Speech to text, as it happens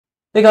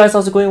Hey guys,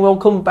 how's it going?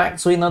 Welcome back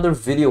to another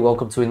video.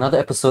 Welcome to another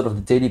episode of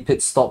the Daily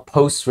Pit Stop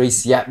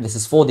post-race yap. This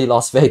is for the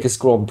Las Vegas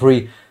Grand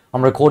Prix.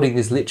 I'm recording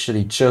this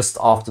literally just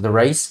after the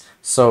race,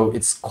 so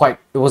it's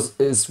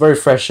very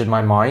fresh in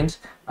my mind.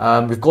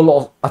 We've got a lot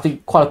of, I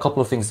think, quite a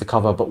couple of things to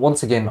cover, but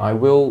once again, I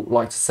will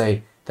like to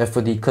say that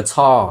for the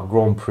Qatar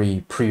Grand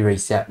Prix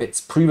pre-race yap,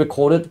 it's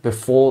pre-recorded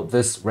before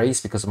this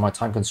race because of my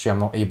time constraint. I'm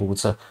not able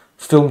to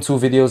film 2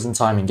 videos in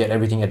time and get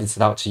everything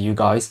edited out to you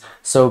guys.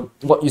 So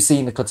what you see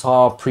in the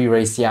Qatar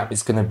pre-race yap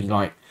is going to be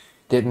like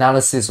the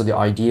analysis or the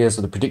ideas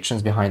or the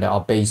predictions behind it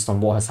are based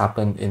on what has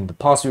happened in the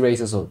past few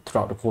races or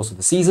throughout the course of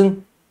the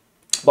season.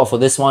 But for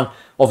this one,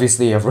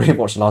 obviously I've already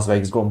watched the Las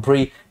Vegas Grand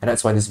Prix and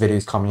that's why this video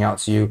is coming out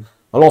to you.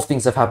 A lot of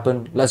things have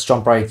happened. Let's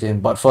jump right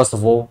in. But first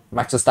of all,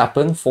 Max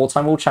Verstappen,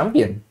 4-time world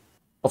champion.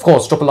 Of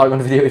course, drop a like on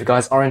the video if you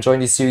guys are enjoying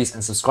this series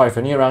and subscribe if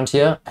you're new around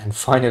here. And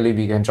finally,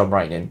 we can jump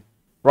right in.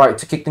 Right,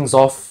 to kick things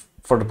off,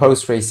 for the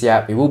post-race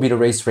yap, it will be the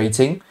race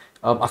rating.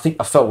 I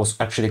felt it was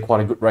actually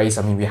quite a good race.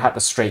 I mean, we had the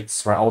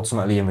straights, right,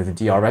 ultimately, and with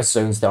the DRS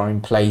zones that are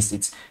in place,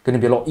 it's going to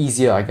be a lot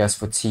easier, I guess,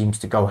 for teams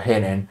to go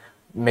ahead and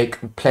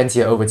make plenty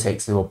of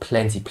overtakes. There were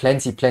plenty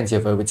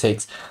of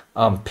overtakes.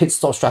 Pit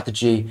stop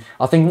strategy.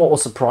 I think what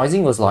was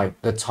surprising was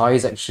like the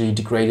tires actually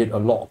degraded a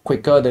lot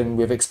quicker than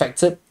we've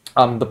expected.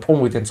 The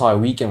problem with the entire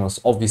weekend was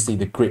obviously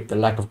the grip, the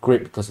lack of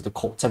grip because of the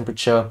cold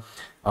temperature,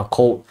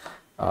 cold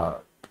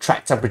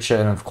track temperature,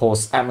 and of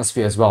course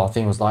atmosphere as well. I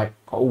think it was like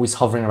always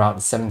hovering around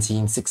the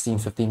 17, 16,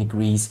 15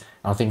 degrees.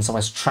 And I think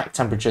sometimes track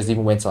temperatures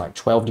even went to like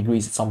 12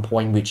 degrees at some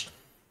point, which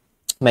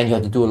meant you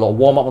had to do a lot of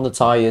warm up on the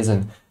tires,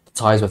 and the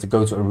tires have to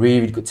go to a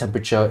really good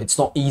temperature. It's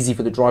not easy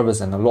for the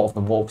drivers, and a lot of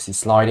them were obviously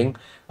sliding.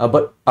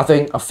 But I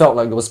felt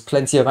like there was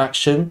plenty of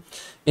action.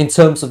 In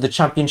terms of the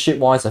championship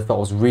wise, I felt it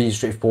was really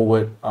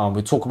straightforward.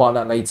 We'll talk about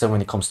that later when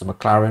it comes to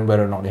McLaren,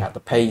 whether or not they had the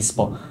pace,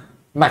 but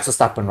Max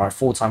Verstappen, right,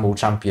 4-time world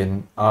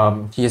champion,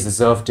 he has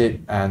deserved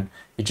it, and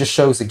it just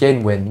shows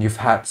again when you've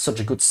had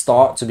such a good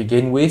start to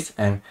begin with,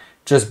 and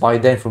just by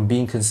then from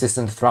being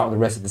consistent throughout the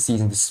rest of the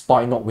season,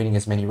 despite not winning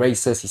as many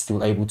races, he's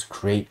still able to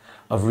create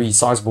a really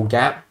sizable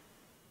gap.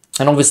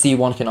 And obviously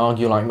one can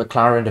argue like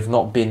McLaren have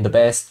not been the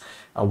best.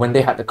 When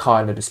they had the car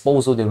at their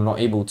disposal, they were not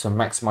able to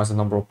maximize the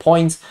number of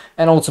points,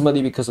 and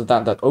ultimately because of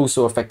that, that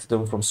also affected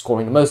them from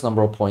scoring the most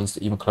number of points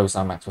to even close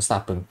down Max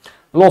Verstappen.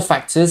 A lot of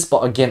factors,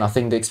 but again, I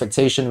think the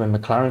expectation when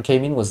McLaren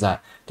came in was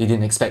that they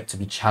didn't expect to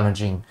be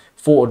challenging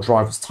for a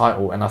driver's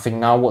title, and I think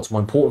now what's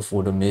more important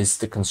for them is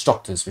the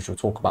Constructors, which we'll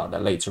talk about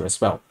that later as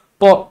well.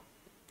 But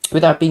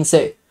with that being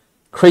said,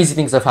 crazy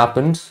things have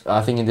happened.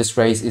 I think in this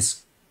race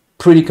is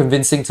pretty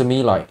convincing to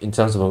me, like in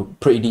terms of a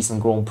pretty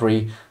decent Grand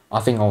Prix. I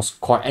think I was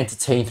quite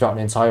entertained throughout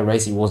the entire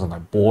race. It wasn't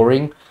like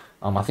boring.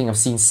 I think I've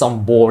seen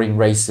some boring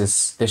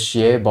races this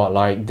year, but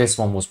like this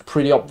one was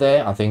pretty up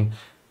there. I think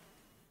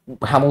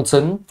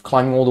Hamilton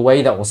climbing all the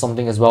way, that was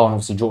something as well, and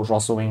obviously George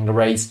Russell winning the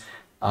race.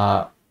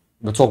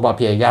 We'll talk about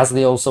Pierre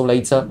Gasly also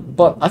later,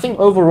 but I think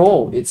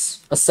overall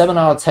it's a 7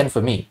 out of 10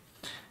 for me.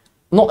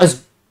 Not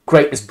as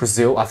great as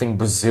Brazil. I think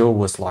Brazil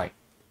was like,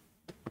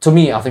 to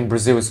me, I think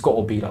Brazil has got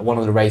to be like one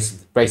of the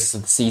races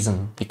of the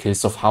season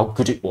because of how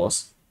good it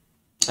was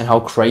and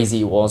how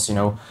crazy it was, you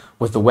know,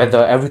 with the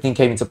weather, everything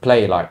came into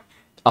play. Like,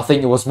 I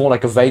think it was more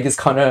like a Vegas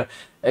kind of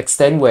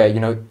extent where, you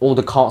know, all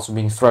the cards were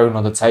being thrown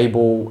on the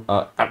table.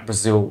 At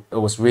Brazil, it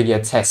was really a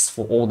test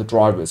for all the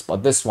drivers.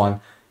 But this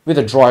one, with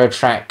a drier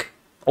track,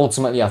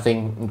 ultimately, I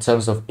think in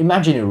terms of,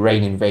 imagine it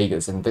rained in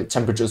Vegas and the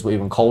temperatures were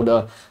even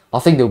colder, I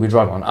think they'll be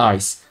driving on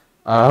ice.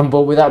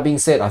 But with that being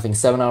said, I think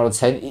 7 out of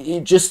 10,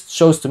 it just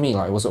shows to me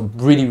like it was a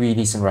really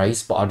decent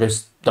race, but I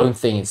just don't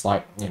think it's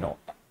like, you know,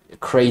 a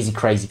crazy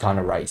kind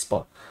of race.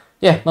 But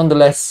yeah,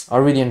 nonetheless, I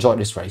really enjoyed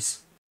this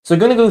race. So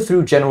going to go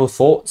through general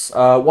thoughts.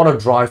 What a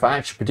drive. I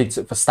actually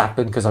predicted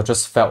Verstappen because I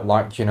just felt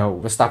like, you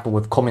know, Verstappen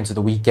would come into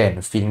the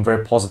weekend feeling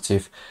very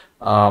positive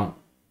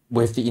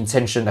with the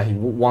intention that he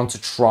would want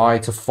to try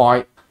to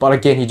fight. But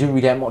again, he didn't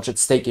really have much at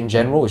stake in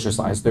general. It's just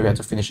like as though he had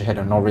to finish ahead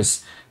of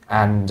Norris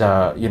and,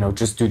 you know,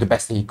 just do the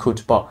best that he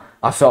could. But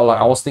I felt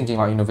like I was thinking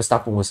like, you know,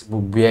 Verstappen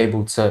would be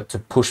able to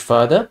push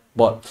further.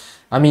 But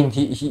I mean,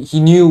 he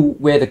knew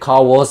where the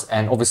car was,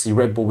 and obviously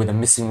Red Bull with a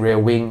missing rear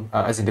wing,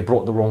 as in they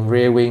brought the wrong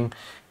rear wing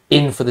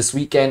in for this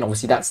weekend.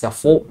 Obviously, that's their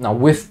fault. Now,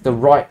 with the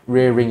right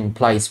rear wing in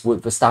place,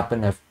 would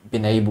Verstappen have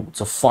been able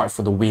to fight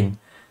for the win?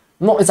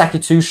 I'm not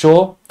exactly too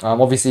sure.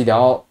 Obviously, there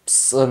are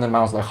certain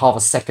amounts, like half a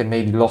second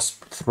maybe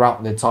lost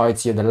throughout the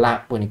entirety of the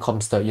lap when it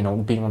comes to, you know,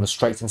 being on the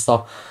straights and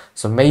stuff.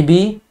 So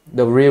maybe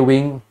the rear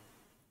wing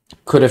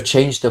could have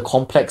changed the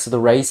complex of the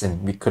race,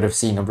 and we could have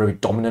seen a very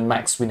dominant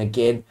Max win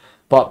again.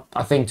 But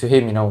I think to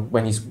him, you know,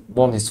 when he's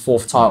won his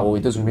 4th title, it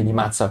doesn't really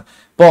matter.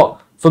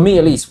 But for me,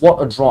 at least, what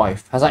a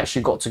drive has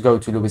actually got to go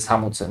to Lewis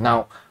Hamilton.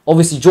 Now,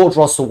 obviously, George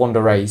Russell won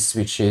the race,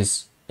 which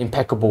is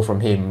impeccable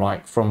from him,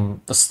 like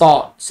from the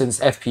start since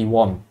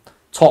FP1.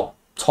 Top,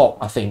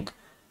 I think.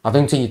 I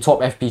don't think he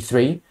topped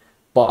FP3,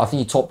 but I think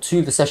he topped 2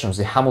 of the sessions.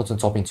 The Hamilton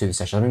topping 2 of the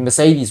sessions. I mean,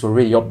 Mercedes were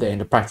really up there in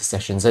the practice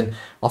sessions, and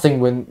I think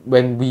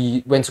when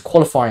we went to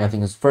qualifying, I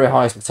think there's very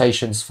high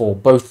expectations for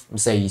both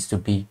Mercedes to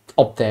be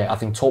up there. I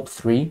think top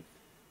 3.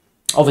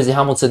 Obviously,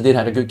 Hamilton did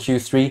have a good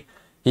Q3.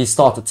 He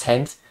started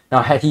 10th.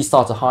 Now, had he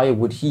started higher,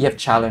 would he have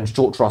challenged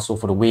George Russell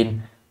for the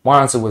win?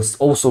 My answer was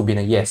also been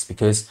a yes,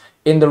 because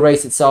in the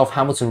race itself,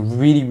 Hamilton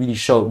really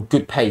showed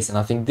good pace. And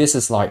I think this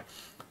is like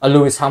a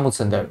Lewis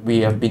Hamilton that we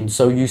have been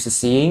so used to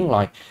seeing,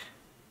 like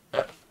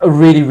a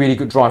really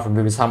good drive from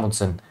Lewis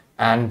Hamilton.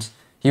 And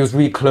he was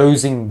really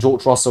closing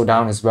George Russell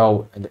down as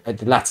well at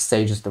the latter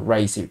stages of the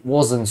race. It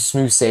wasn't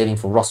smooth sailing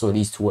for Russell, at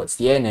least towards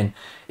the end, and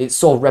it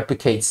sort of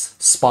replicates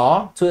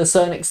Spa to a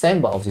certain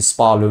extent, but obviously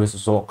Spa, Lewis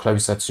was sort of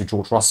closer to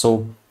George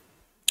Russell.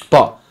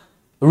 But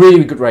a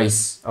really good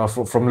race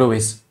from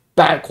Lewis.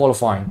 Bad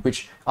qualifying,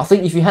 which I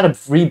think if you had a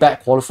really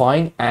bad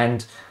qualifying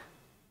and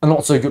a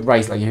not so good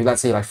race, like you,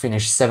 let's say like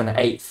finish 7th or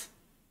 8th,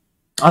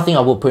 I think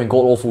I would put in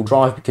God awful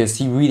drive, because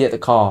he really had the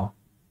car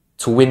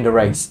to win the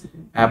race.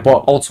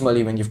 But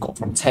ultimately, when you've got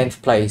from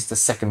 10th place to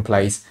 2nd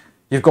place,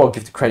 you've got to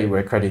give the credit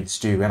where credit is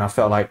due. And I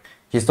felt like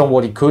he's done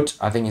what he could.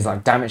 I think he's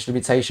like damaged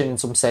limitation in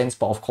some sense,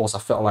 but of course I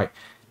felt like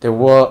there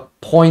were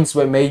points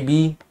where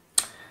maybe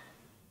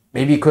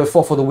he could have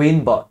fought for the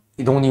win, but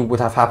it only would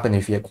have happened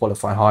if he had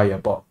qualified higher.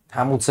 But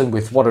Hamilton,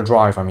 with what a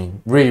drive, I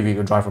mean, really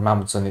good drive from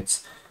Hamilton.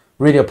 It's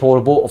really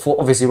applaudable.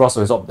 Obviously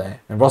Russell is up there,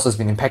 and Russell's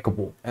been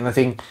impeccable. And I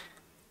think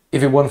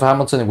if it weren't for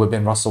Hamilton, it would have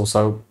been Russell.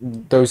 So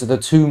those are the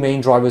two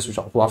main drivers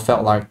who I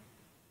felt like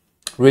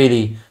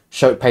really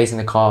showed pace in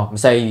the car.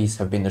 Mercedes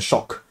have been the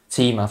shock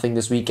team, I think,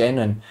 this weekend.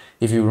 And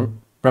if you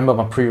remember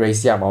my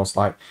pre-race I was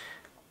like,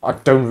 I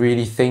didn't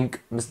really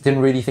think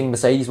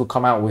Mercedes would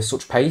come out with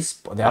such pace,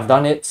 but they have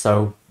done it.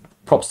 So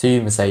props to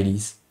you,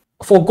 Mercedes.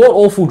 For God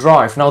awful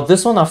drive, now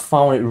this one I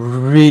found it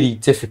really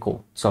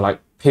difficult to like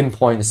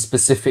pinpoint a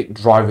specific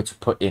driver to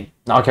put in.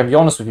 Now I can be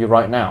honest with you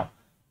right now,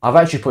 I've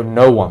actually put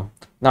no one.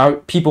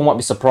 Now, people might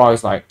be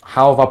surprised, like,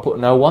 how have I put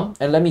no one?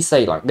 And let me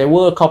say, like, there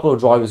were a couple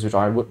of drivers which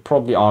I would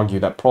probably argue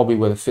that probably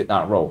would have fit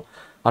that role.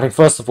 I think,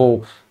 first of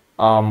all,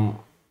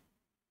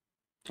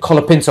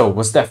 Colapinto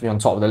was definitely on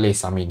top of the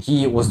list. I mean,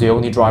 he was the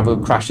only driver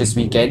who crashed this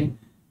weekend.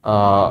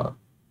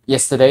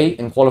 Yesterday,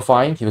 in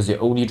qualifying, he was the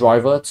only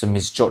driver to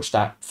misjudge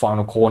that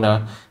final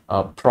corner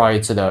prior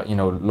to the,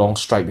 long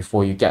straight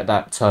before you get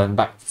that turn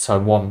back to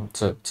turn 1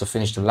 to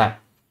finish the lap.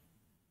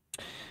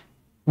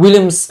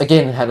 Williams,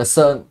 again, had a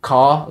certain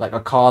car, like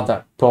a car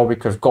that probably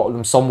could have got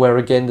them somewhere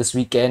again this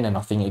weekend, and I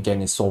think, again,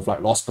 it's sort of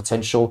like lost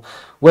potential.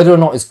 Whether or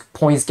not it's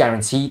points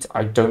guaranteed,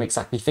 I don't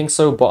exactly think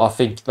so, but I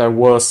think there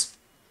was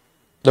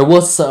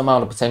a certain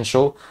amount of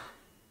potential.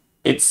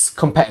 It's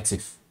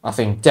competitive. I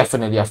think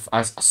definitely I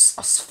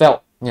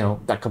felt,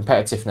 that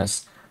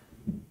competitiveness.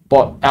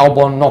 But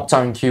Albon knocked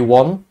out in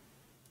Q1,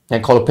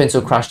 and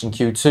Colapinto crashed in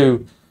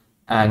Q2.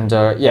 And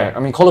yeah, I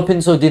mean,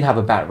 Colapinto did have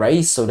a bad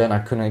race, so then I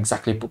couldn't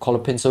exactly put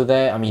Colapinto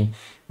there. I mean,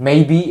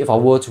 maybe if I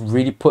were to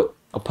really put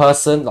a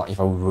person, like if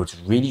I were to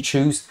really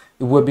choose,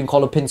 it would have been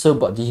Colapinto,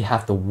 but did he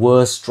have the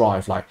worst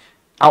drive? Like,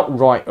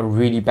 outright a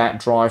really bad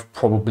drive?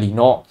 Probably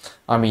not.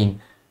 I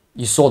mean,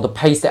 you saw the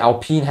pace that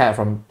Alpine had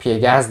from Pierre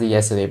Gasly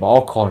yesterday,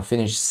 but Ocon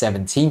finished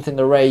 17th in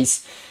the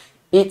race.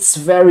 It's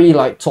very,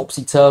 like,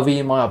 topsy-turvy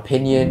in my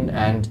opinion,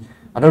 and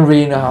I don't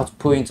really know how to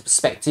put it into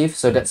perspective,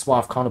 so that's why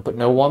I've kind of put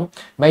no one.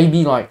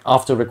 Maybe like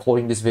after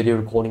recording this video,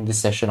 recording this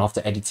session,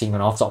 after editing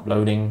and after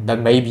uploading,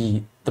 then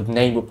maybe the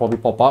name will probably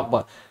pop up.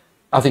 But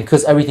I think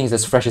because everything's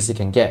as fresh as it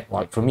can get,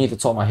 like for me at the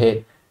top of my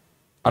head,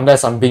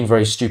 unless I'm being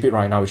very stupid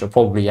right now, which I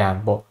probably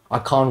am, but I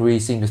can't really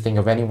seem to think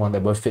of anyone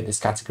that would fit this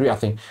category. I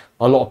think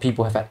a lot of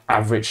people have had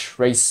average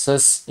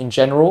races in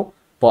general,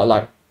 but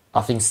like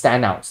I think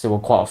standouts, there were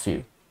quite a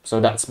few.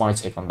 So that's my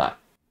take on that.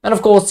 And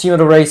of course, team of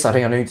the race, I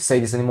think I don't need to say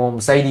this anymore.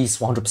 Mercedes,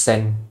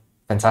 100%,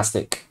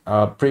 fantastic.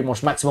 Pretty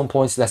much maximum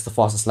points, less the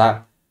fastest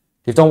lap.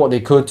 They've done what they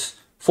could.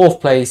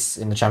 4th place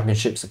in the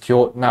championship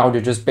secured. Now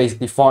they're just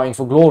basically fighting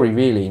for glory,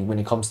 really, when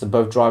it comes to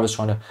both drivers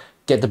trying to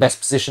get the best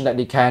position that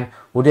they can.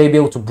 Will they be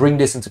able to bring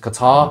this into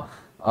Qatar?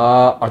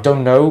 I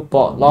don't know,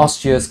 but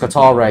last year's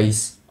Qatar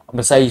race,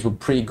 Mercedes were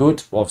pretty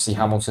good. Well, obviously,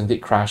 Hamilton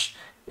did crash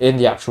in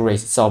the actual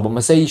race itself, but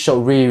Mercedes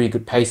showed really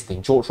good pace. I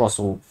think George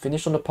Russell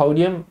finished on the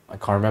podium. I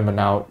can't remember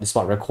now,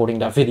 despite recording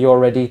that video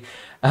already.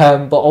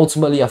 But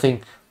ultimately, I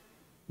think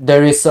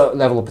there is a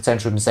level of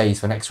potential in Mercedes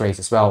for next race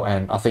as well,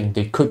 and I think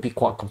they could be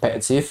quite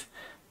competitive.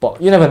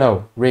 But you never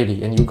know,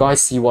 really. And you guys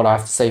see what I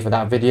have to say for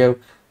that video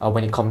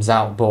when it comes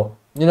out. But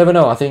you never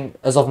know. I think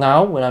as of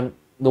now,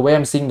 the way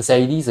I'm seeing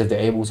Mercedes, if they're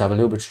able to have a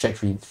little bit of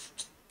trajectory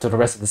to the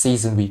rest of the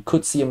season, we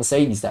could see a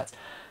Mercedes that's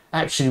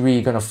actually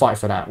really going to fight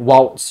for that.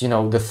 Whilst,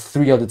 the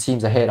 3 other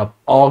teams ahead are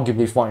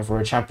arguably fighting for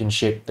a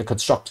championship, the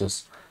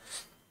Constructors.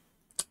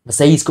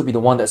 Mercedes could be the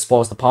one that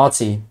spoils the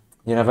party.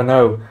 You never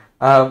know.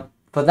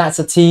 But that's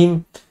a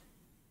team,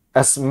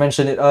 as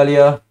mentioned it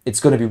earlier, it's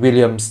going to be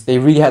Williams. They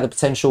really had the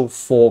potential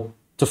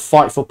to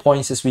fight for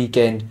points this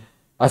weekend.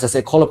 As I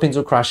said,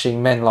 Colapinto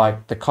crashing meant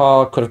like the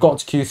car could have gotten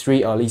to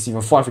Q3, or at least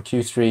even fight for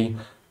Q3.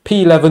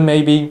 P11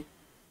 maybe.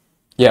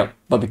 Yeah,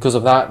 but because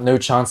of that, no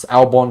chance.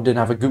 Albon didn't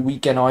have a good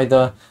weekend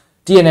either.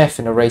 DNF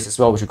in the race as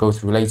well, which we'll go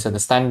through later, the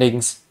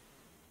standings.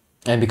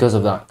 And because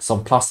of that,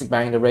 some plastic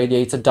bang in the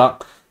radiator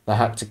duct that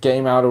had to get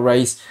him out of the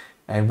race.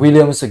 And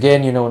Williams,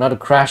 again, you know, another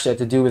crash they had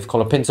to deal with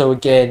Colapinto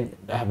again,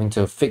 having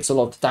to fix a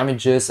lot of the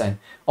damages. And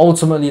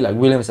ultimately, like,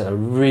 Williams had a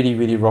really,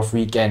 really rough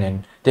weekend.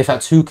 And they've had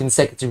 2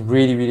 consecutive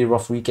really, really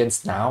rough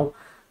weekends now.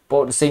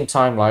 But at the same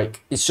time,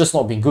 like, it's just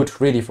not been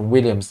good, really, from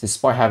Williams,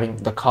 despite having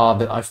the car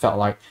that I felt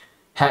like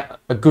had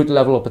a good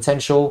level of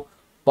potential.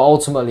 But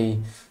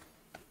ultimately,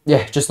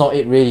 yeah, just not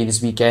it, really,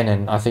 this weekend.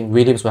 And I think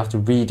Williams will have to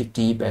really dig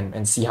deep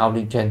and see how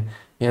they can,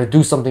 you know,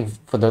 do something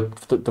for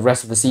the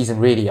rest of the season,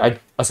 really.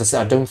 As I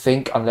said, I don't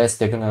think, unless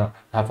they're going to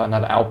have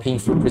another Alpine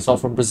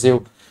result from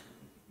Brazil,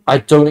 I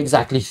don't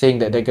exactly think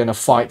that they're going to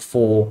fight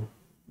for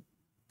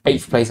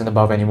 8th place and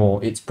above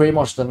anymore. It's pretty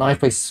much the 9th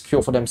place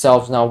secure for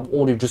themselves now.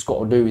 All they've just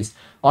got to do is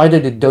either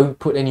they don't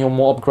put any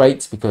more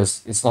upgrades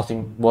because it's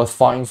nothing worth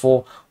fighting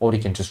for, or they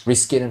can just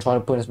risk it and try to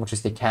put in as much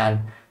as they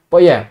can.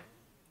 But yeah,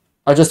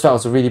 I just felt it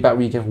was a really bad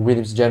weekend for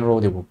Williams in general.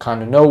 They were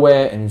kind of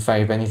nowhere, and in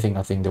fact, if anything,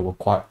 I think they were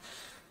quite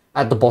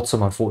at the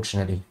bottom,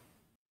 unfortunately.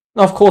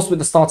 Now, of course, with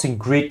the starting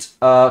grid,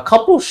 a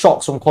couple of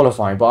shocks from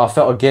qualifying, but I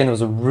felt, again, it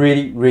was a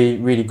really, really,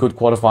 really good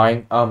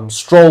qualifying.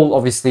 Stroll,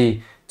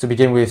 obviously, to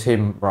begin with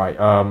him, right,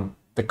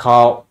 the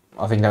car,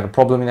 I think they had a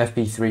problem in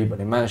FP3, but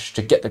they managed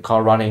to get the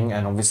car running,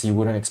 and obviously you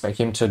wouldn't expect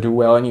him to do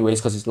well anyways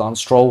because it's Lance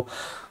Stroll.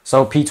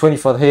 So P20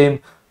 for him.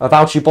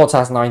 Valtteri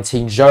Bottas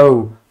 19,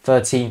 Joe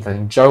 13th. I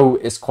think Joe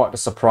is quite a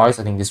surprise.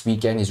 I think this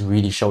weekend he's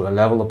really showed a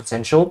level of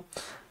potential.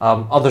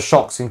 Other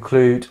shocks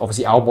include,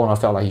 obviously, Albon. I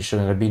felt like he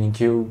shouldn't have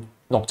been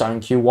knocked down in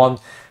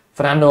Q1.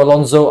 Fernando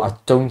Alonso, I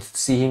don't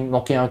see him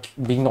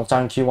being knocked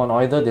down in Q1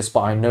 either,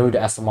 despite I know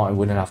that Aston Martin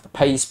wouldn't have the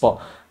pace,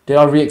 but did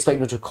I really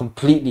expect him to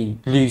completely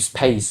lose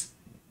pace?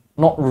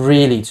 Not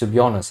really, to be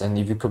honest. And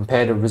if you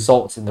compare the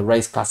results in the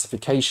race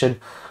classification,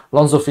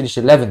 Alonso finished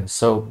 11th.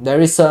 So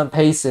there is certain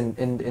pace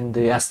in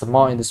the Aston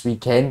Martin this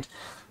weekend,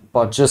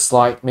 but just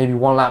like maybe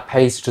 1 lap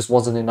pace just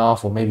wasn't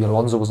enough, or maybe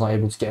Alonso was not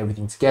able to get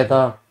everything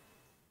together.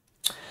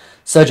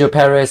 Sergio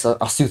Perez,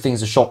 I still think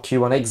it's a shock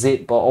Q1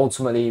 exit, but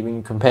ultimately when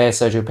you compare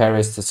Sergio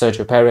Perez to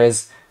Sergio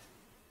Perez,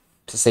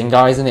 it's the same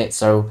guy, isn't it?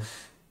 So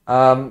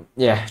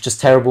yeah,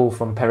 just terrible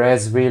from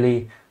Perez,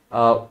 really.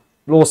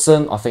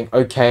 Lawson, I think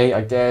okay,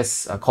 I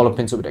guess.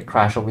 Colapinto with that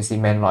crash obviously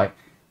meant like,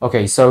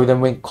 okay, so then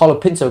when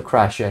Colapinto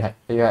crashed, you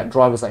had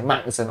drivers like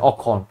Magnussen,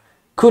 Ocon,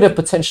 could have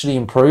potentially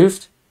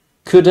improved,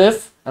 could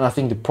have, and I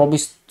think they probably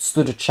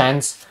stood a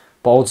chance,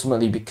 but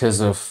ultimately because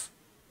of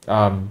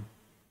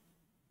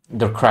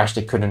the crash,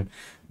 they couldn't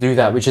do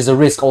that, which is a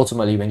risk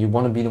ultimately when you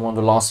want to be one of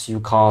the last few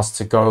cars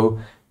to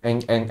go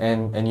and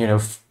you know,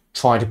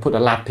 try to put a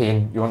lap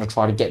in. You want to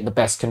try to get the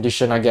best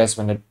condition, I guess,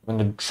 when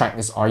the track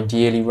is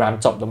ideally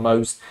ramped up the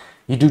most.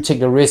 You do take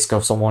the risk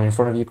of someone in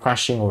front of you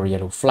crashing or a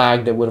yellow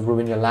flag that would have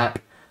ruined your lap.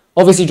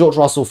 Obviously, George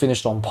Russell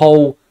finished on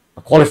pole,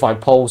 a qualified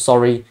pole,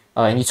 sorry,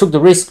 and he took the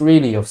risk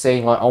really of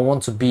saying like, I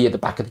want to be at the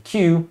back of the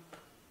queue.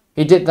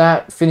 He did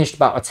that, finished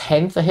about a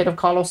 10th ahead of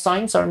Carlos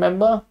Sainz, I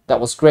remember. That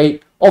was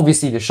great.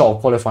 Obviously, the shot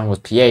of qualifying was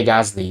Pierre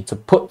Gasly to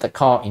put the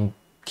car in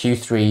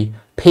Q3,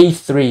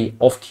 P3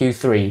 of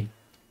Q3.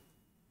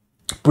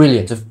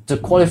 Brilliant. To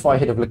qualify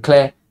ahead of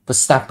Leclerc,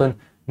 Verstappen,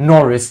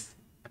 Norris,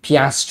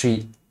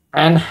 Piastri,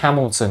 and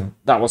Hamilton.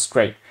 That was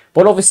great.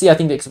 But obviously, I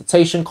think the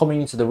expectation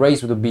coming into the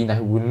race would have been that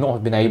he would not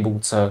have been able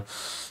to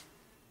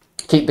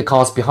keep the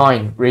cars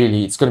behind,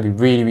 really. It's going to be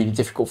really, really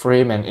difficult for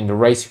him. And in the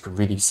race, you could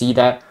really see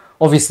that.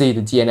 Obviously,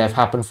 the DNF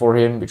happened for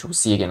him, which we'll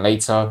see again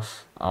later,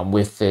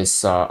 with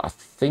this, I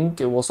think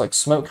it was like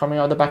smoke coming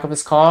out of the back of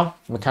his car,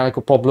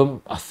 mechanical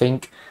problem, I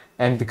think.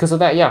 And because of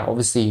that, yeah,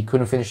 obviously he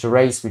couldn't finish the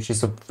race, which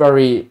is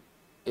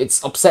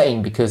it's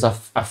upsetting because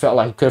I felt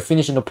like he could have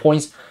finished in the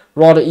points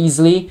rather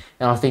easily.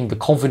 And I think the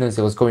confidence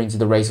that was going into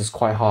the race was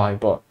quite high,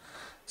 but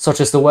such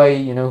is the way,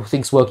 you know,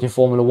 things work in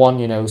Formula 1,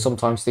 you know,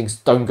 sometimes things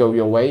don't go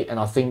your way. And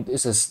I think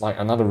this is like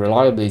another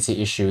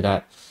reliability issue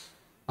that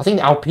I think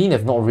the Alpine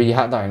have not really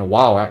had that in a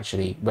while,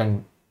 actually.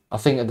 When I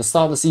think at the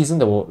start of the season,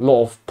 there were a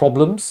lot of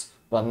problems,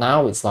 but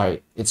now it's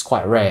like, it's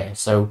quite rare.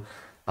 So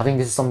I think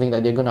this is something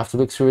that they're going to have to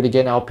look through it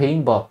again,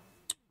 Alpine, but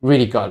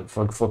really good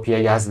for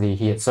Pierre Gasly.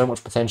 He had so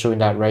much potential in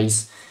that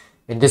race,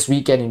 in this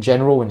weekend in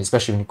general, and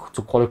especially when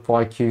to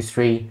qualify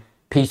Q3,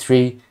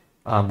 P3,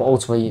 but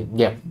ultimately,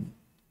 yeah,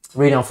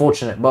 really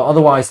unfortunate. But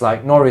otherwise,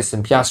 like Norris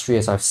and Piastri,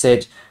 as I've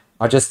said,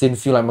 I just didn't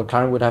feel like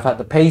McLaren would have had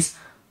the pace.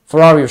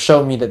 Ferrari have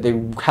shown me that they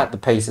had the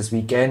pace this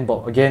weekend,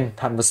 but again,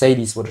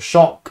 Mercedes were the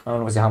shock. And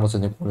obviously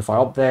Hamilton didn't qualify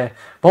up there.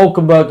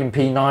 Hulkenberg in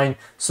P9,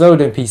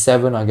 Snowden in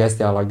P7. I guess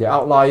they are like the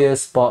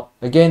outliers, but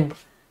again,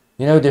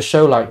 you know, they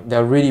show like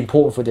they're really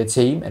important for their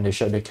team, and they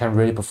show they can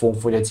really perform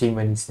for their team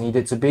when it's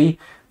needed to be.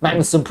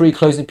 Magnussen pretty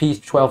close in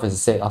P12, as I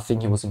said. I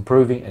think he was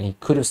improving, and he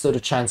could have stood a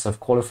chance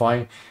of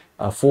qualifying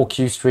for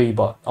Q3,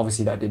 but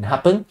obviously that didn't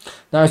happen.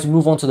 Now, as we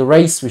move on to the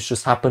race, which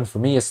just happened for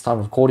me as time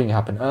of recording, it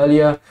happened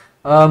earlier.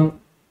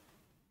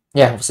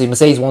 Yeah, obviously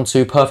Mercedes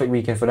 1-2, perfect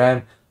weekend for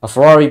them. A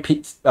Ferrari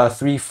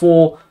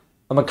 3-4,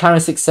 a McLaren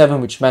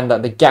 6-7, which meant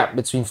that the gap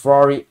between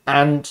Ferrari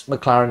and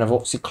McLaren have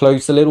obviously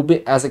closed a little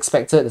bit as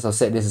expected. As I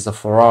said, this is a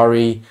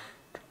Ferrari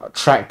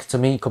track to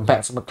me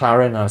compared to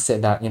McLaren. And I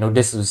said that, you know,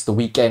 this was the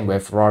weekend where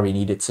Ferrari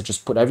needed to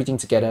just put everything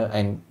together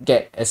and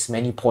get as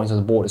many points on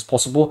the board as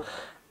possible.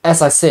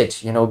 As I said,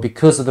 you know,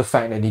 because of the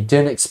fact that they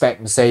didn't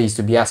expect Mercedes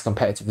to be as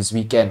competitive this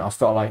weekend, I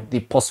felt like the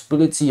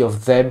possibility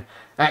of them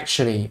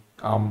actually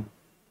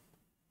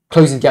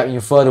closing the gap even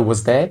further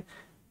was there,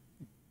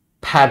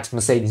 had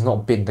Mercedes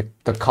not been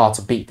the car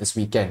to beat this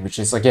weekend, which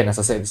is, again, as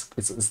I said,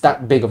 it's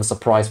that big of a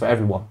surprise for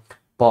everyone.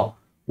 But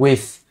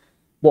with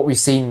what we've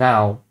seen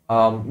now,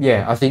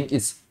 yeah, I think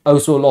it's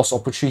also a lost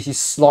opportunity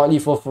slightly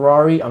for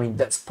Ferrari. I mean,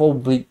 that's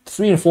probably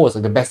 3 and 4 is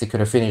like the best they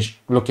could have finished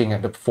looking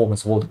at the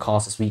performance of all the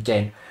cars this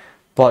weekend.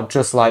 But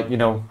just like, you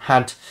know,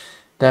 had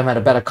them had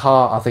a better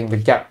car, I think the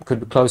gap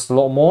could be closed a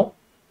lot more.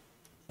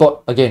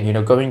 But again, you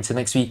know, going into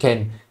next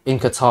weekend in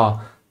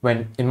Qatar,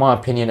 when, in my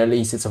opinion at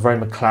least, it's a very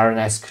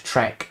McLaren-esque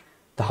track,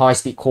 the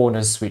high-speed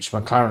corners, which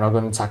McLaren are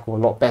going to tackle a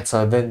lot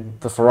better than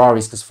the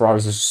Ferraris, because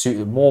Ferraris are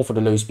suited more for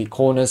the low-speed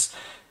corners.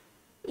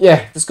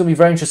 Yeah, it's going to be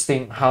very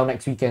interesting how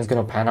next weekend is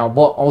going to pan out.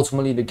 But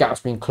ultimately, the gap's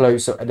been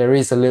closed, so there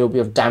is a little bit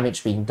of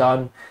damage being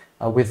done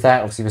with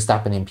that. Obviously,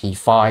 Verstappen in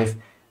P5.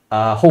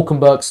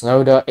 Hulkenberg,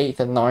 Tsunoda, 8th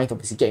and 9th,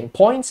 obviously getting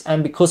points.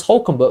 And because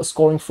Hulkenberg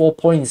scoring 4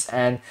 points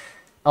and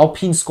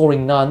Alpine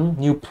scoring none,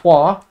 new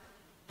Prix,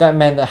 that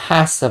meant that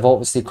Haas have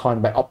obviously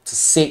climbed back up to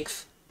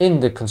 6th in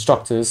the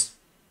Constructors,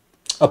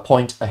 a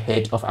point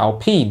ahead of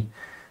Alpine.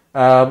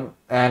 And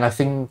I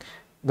think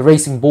the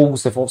Racing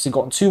Bulls have obviously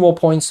gotten 2 more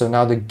points, so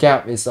now the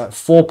gap is at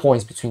 4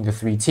 points between the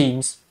 3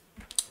 teams,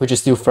 which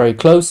is still very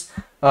close.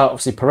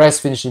 Obviously,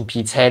 Perez finished in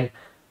P10.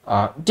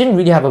 Didn't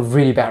really have a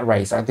really bad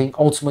race. I think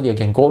ultimately,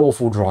 again,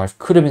 god-awful drive.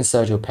 Could have been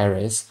Sergio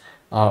Perez,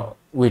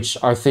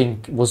 which I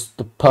think was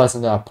the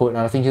person that I put, and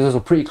I think he was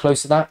also pretty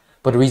close to that.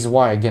 But the reason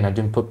why, again, I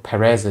didn't put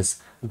Perez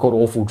as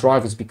god-awful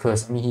drive is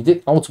because, I mean, he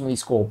did ultimately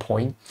score a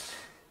point.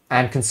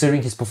 And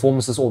considering his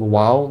performances all the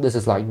while, this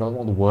is like not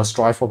the worst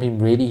drive from him,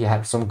 really. He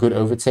had some good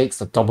overtakes.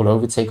 The double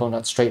overtake on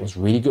that straight was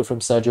really good from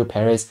Sergio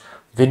Perez.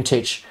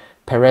 Vintage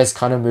Perez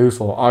kind of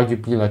move, or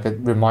arguably like it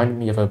reminded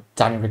me of a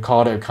Daniel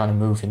Ricciardo kind of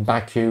move in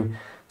Baku.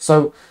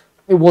 So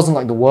it wasn't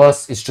like the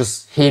worst. It's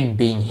just him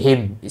being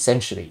him,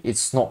 essentially.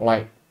 It's not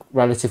like,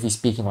 relatively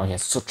speaking, like he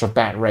has such a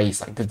bad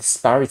race. Like the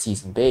disparity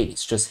isn't big.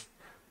 It's just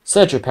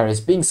Sergio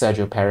Perez being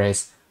Sergio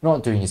Perez,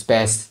 not doing his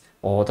best.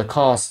 Or the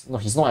car's, no,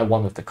 he's not at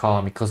one with the car,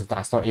 and because of that,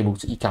 he's not able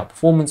to eke out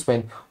performance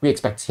when we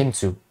expect him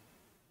to.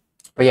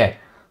 But yeah,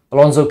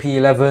 Alonso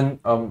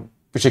P11,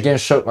 which again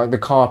showed like the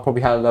car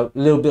probably had a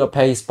little bit of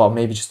pace, but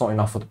maybe just not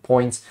enough for the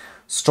points.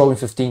 Stroll in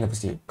 15,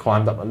 obviously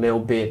climbed up a little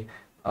bit.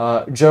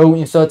 Joe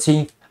in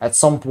 13th, at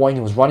some point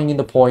he was running in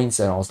the points,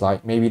 and I was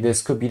like, maybe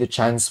this could be the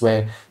chance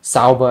where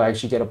Sauber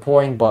actually get a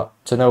point, but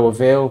to no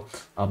avail.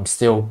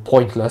 Still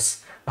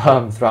pointless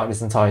throughout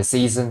this entire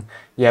season.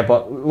 Yeah,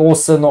 but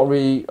Lawson, not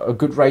really a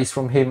good race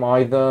from him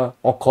either.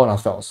 Ocon, I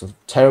felt was a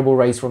terrible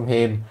race from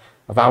him.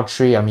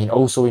 Valtteri, I mean,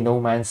 also in no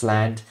man's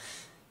land.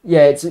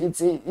 Yeah, it's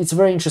a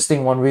very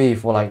interesting one really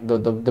for like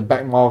the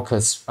back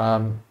markers.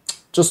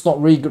 Just not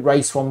really good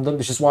race from them,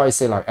 which is why I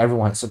say like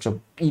everyone has such a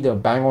either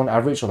bang on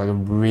average or like a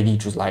really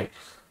just like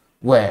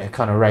where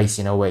kind of race,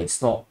 you know, where it's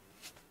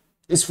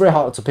very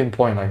hard to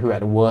pinpoint like who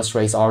had the worst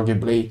race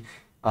arguably.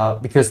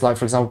 Because like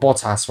for example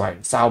Bottas,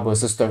 right, Sauber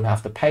just don't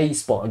have the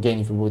pace, but again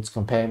if you were to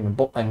compare him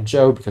and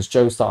Joe, because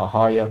Joe started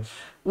higher,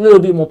 a little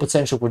bit more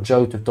potential for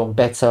Joe to have done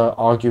better.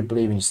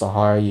 Arguably when you start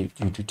higher you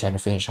do tend to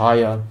finish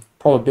higher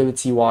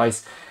probability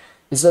wise.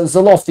 There's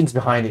a lot of things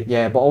behind it,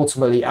 yeah, but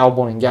ultimately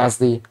Albon and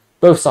Gasly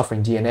both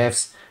suffering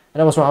DNFs,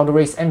 and that was how the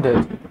race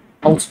ended.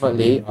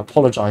 Ultimately, I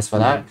apologize for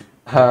that,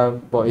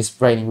 but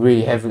it's raining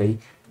really heavily,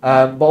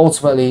 but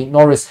ultimately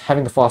Norris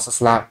having the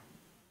fastest lap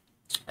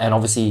and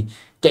obviously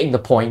getting the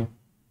point.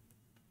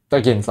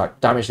 Again, it's like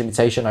damage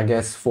limitation, I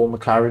guess, for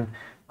McLaren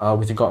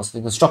with regards to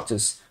the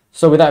Constructors.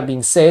 So with that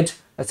being said,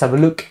 let's have a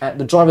look at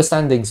the driver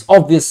standings.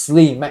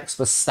 Obviously, Max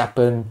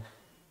Verstappen,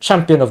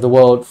 champion of the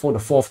world for the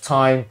 4th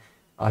time.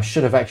 I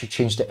should have actually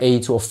changed the A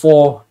to a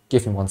 4.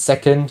 Give me 1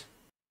 second.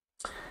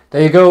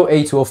 There you go,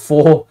 A to a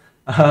 4.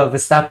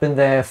 Verstappen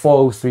there,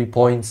 403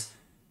 points.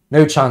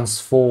 No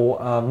chance for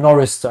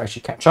Norris to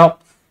actually catch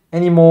up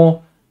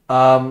anymore.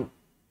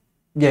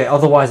 Yeah,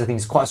 otherwise I think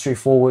it's quite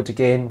straightforward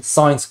again.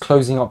 Sainz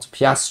closing up to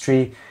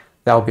Piastri.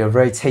 That'll be a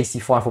very tasty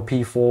fight for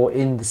P4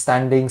 in the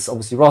standings.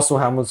 Obviously Russell,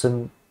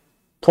 Hamilton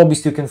probably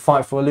still can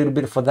fight for a little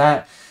bit for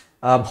that.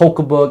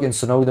 Hulkenberg and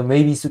Tsunoda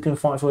maybe still can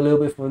fight for a little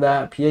bit for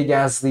that. Pierre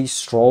Gasly,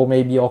 Stroll,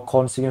 maybe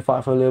Ocon still can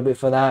fight for a little bit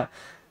for that.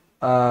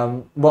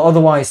 But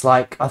otherwise,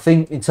 like I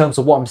think in terms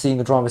of what I'm seeing in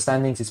the driver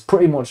standings, it's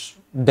pretty much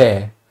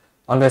there.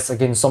 Unless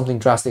again something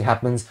drastic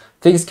happens.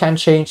 Things can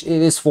change.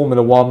 It is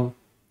Formula 1.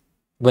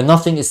 When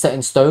nothing is set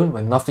in stone,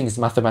 when nothing is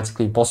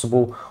mathematically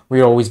possible, we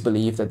always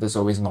believe that there's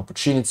always an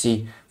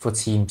opportunity for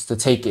teams to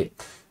take it.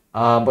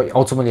 But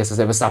ultimately, as I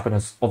said, Verstappen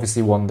has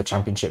obviously won the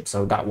championship,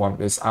 so that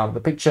one is out of the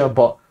picture.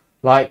 But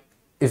like,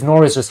 if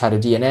Norris just had a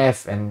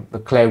DNF and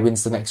Leclerc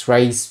wins the next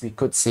race, we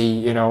could see,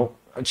 you know,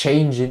 a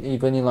change in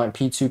even in like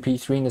P2,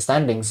 P3 in the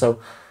standings.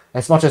 So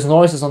as much as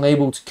Norris is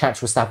unable to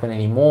catch Verstappen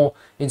anymore,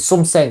 in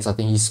some sense, I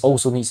think he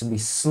also needs to be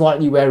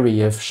slightly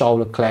wary of Charles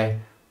Leclerc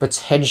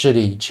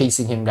potentially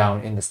chasing him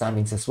down in the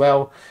standings as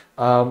well.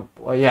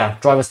 Well, yeah,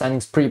 driver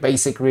standings pretty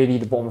basic really.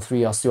 The bottom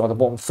three are still at the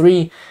bottom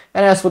three.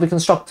 And as for the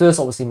constructors,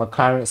 obviously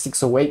McLaren at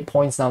 608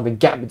 points. Now the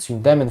gap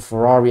between them and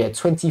Ferrari at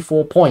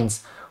 24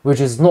 points, which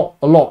is not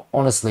a lot,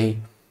 honestly.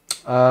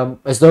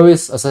 As though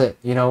it's, as I said,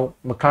 you know,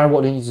 McLaren,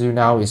 what they need to do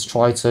now is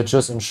try to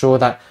just ensure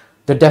that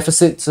the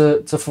deficit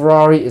to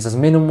Ferrari is as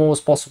minimal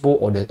as possible,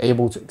 or they're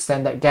able to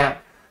extend that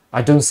gap.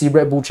 I don't see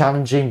Red Bull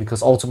challenging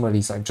because ultimately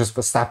it's like just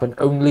Verstappen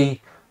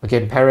only.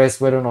 Again,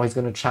 Perez, whether or not he's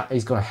going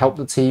to help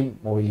the team,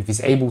 or if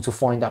he's able to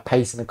find that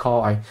pace in the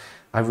car,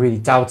 I really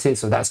doubt it.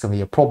 So that's going to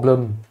be a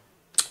problem.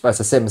 But as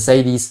I said,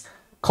 Mercedes,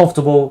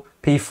 comfortable,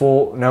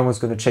 P4, no one's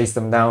going to chase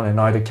them down, and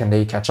neither can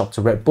they catch up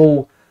to Red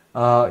Bull. The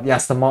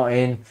Aston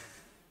Martin,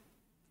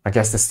 I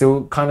guess they're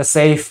still kind of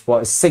safe,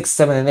 but 6th,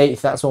 7th, and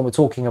 8th, that's what we're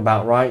talking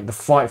about, right? The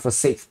fight for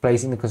 6th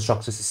place in the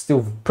Constructors is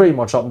still pretty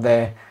much up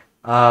there.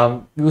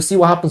 We'll see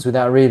what happens with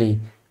that, really.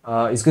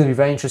 It's going to be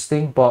very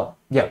interesting, but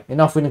yeah,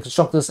 enough with the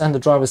Constructors and the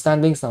driver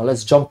standings. Now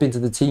let's jump into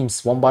the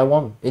teams one by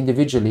one,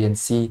 individually, and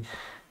see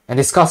and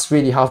discuss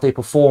really how they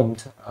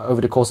performed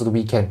over the course of the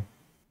weekend.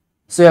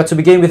 So yeah, to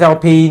begin with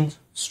Alpine,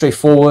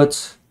 straightforward.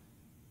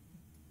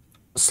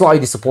 Slightly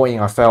disappointing,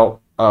 I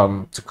felt,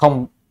 to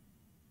come,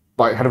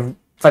 like, had a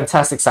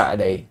fantastic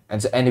Saturday and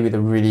to end it with a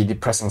really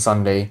depressing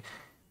Sunday.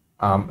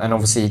 And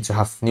obviously to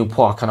have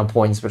Newport kind of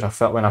points, which I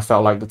felt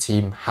like the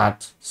team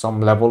had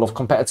some level of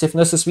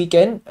competitiveness this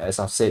weekend. As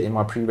I've said in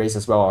my pre-race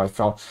as well, I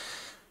felt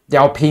the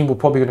Alpine were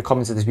probably going to come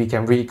into this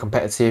weekend really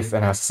competitive.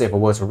 And as I say, if I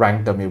were to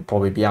rank them, it would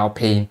probably be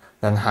Alpine,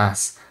 then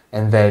Haas,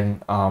 and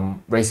then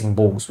Racing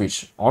Bulls,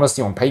 which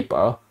honestly on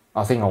paper,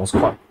 I think I was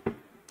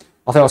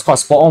quite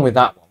spot on with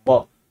that one.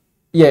 But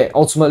yeah,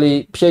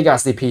 ultimately Pierre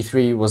Gasly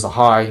P3 was a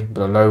high,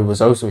 but the low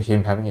was also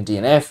him having a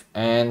DNF,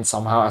 and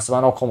somehow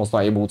Esteban Ocon was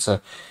not able to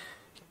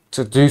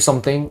do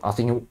something. I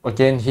think,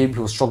 again, he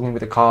was struggling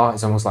with the car.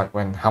 It's almost like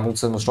when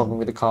Hamilton was struggling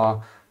with the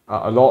car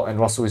a lot, and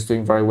Russell is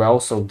doing very well.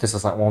 So this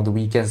is like one of the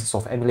weekends that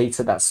sort of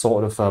emulated that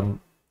sort of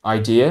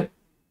idea.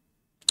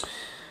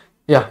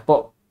 Yeah,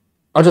 but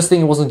I just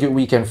think it wasn't a good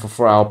weekend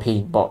for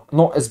Alpine, but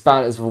not as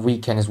bad as the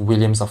weekend as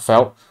Williams, I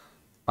felt,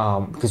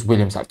 because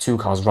Williams had 2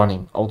 cars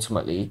running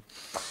ultimately.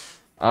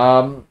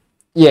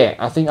 Yeah,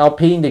 I think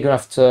Alpine, they're going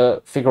to have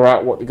to figure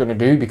out what they're going to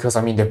do, because,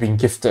 I mean, they've been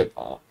gifted.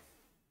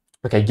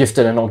 Okay,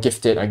 gifted and not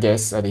gifted, I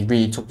guess. They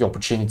really took the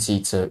opportunity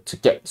to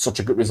get such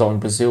a good result in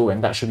Brazil,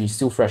 and that should be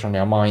still fresh on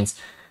their minds.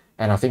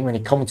 And I think when they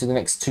come into the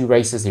next 2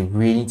 races, they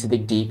really need to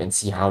dig deep and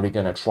see how they're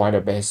going to try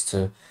their best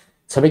to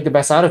make the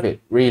best out of it,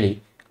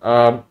 really.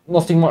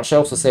 Nothing much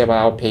else to say about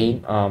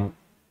Alpine.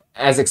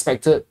 As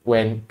expected,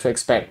 to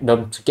expect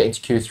them to get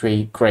into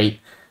Q3, great.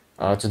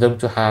 To them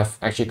to have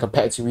actually a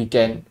competitive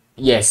weekend,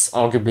 yes,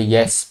 arguably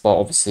yes, but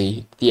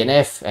obviously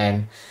DNF,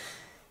 and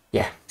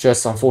yeah,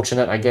 just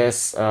unfortunate, I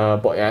guess.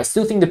 But yeah, I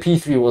still think the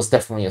P3 was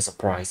definitely a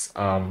surprise.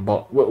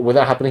 But will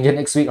that happen again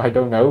next week? I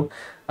don't know.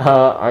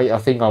 I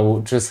think I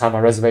will just have my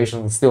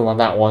reservations still on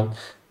that one.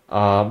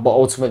 But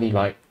ultimately,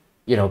 like,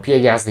 you know, Pierre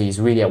Gasly is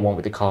really at one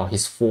with the car.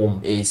 His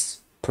form is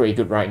pretty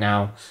good right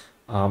now.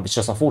 It's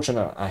just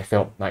unfortunate. I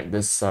felt like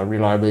this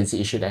reliability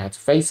issue they had to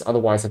face.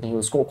 Otherwise, I think he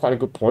would score quite a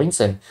good points.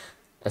 And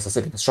as I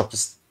said, the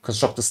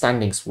constructor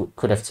standings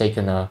could have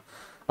taken a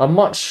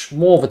much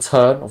more of a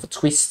turn, of a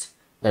twist,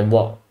 than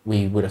what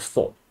we would have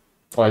thought,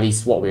 or at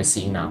least what we're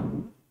seeing now.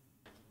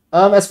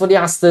 As for the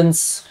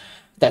Astons,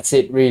 that's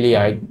it really.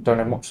 I don't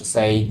have much to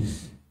say.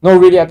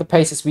 Not really at the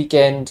pace this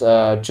weekend,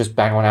 just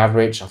bang on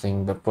average. I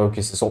think the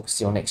focus is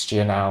obviously on next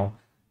year now.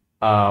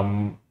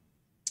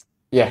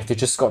 Yeah, they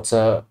just got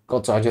to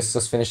I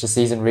just finish the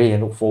season really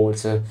and look forward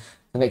to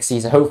the next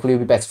season. Hopefully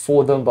it'll be better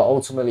for them, but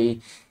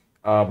ultimately,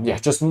 yeah,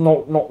 just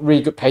not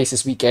really good pace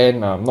this weekend.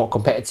 Not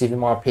competitive in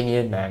my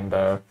opinion,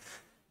 and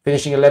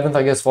finishing 11th,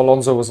 I guess, for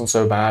Alonso wasn't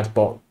so bad,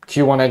 but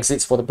Q1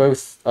 exits for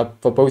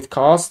both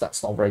cars,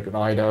 that's not very good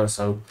either.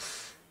 So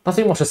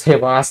nothing much to say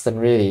about Aston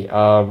really.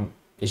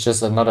 It's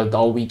just another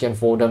dull weekend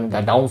for them.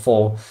 Their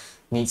downfall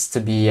needs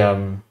to be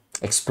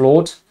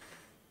explored,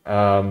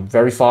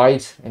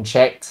 verified, and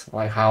checked.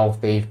 Like how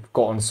they've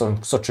gotten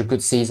such a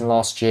good season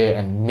last year,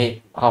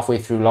 and halfway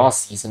through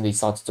last season they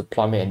started to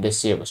plummet, and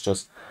this year was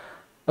just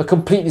a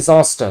complete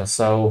disaster.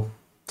 So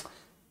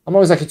I'm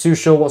not exactly too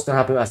sure what's going to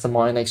happen with Aston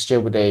Martin next year.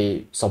 Would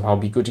they somehow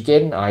be good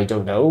again? I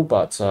don't know,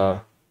 but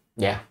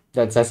yeah,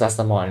 that's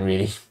Aston Martin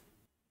really.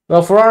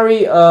 Well,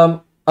 Ferrari,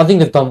 I think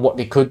they've done what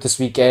they could this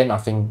weekend. I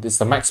think it's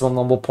the maximum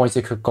number of points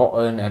they could have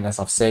gotten, and as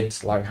I've said,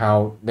 like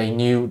how they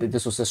knew that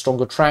this was a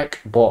stronger track,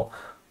 but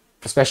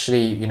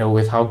especially, you know,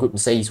 with how good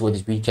Mercedes were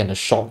this weekend, a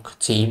shock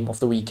team of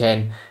the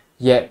weekend,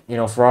 yet, you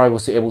know, Ferrari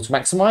was able to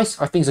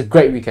maximize. I think it's a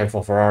great weekend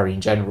for Ferrari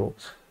in general.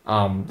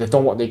 They've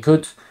done what they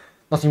could.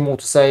 Nothing more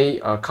to say.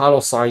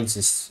 Carlos Sainz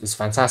is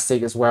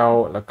fantastic as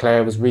well.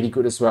 Leclerc was really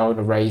good as well in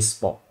the race,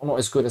 but not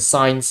as good as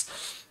Sainz.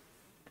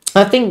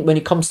 I think when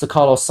it comes to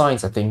Carlos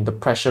Sainz, I think the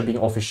pressure being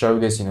off his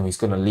shoulders, you know, he's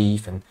going to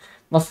leave, and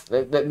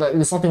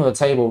there's nothing on the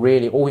table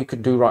really. All he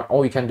can do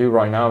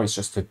right now is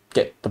just to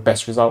get the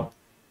best result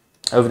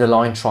over the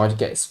line, try to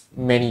get as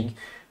many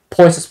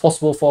points as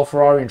possible for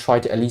Ferrari and try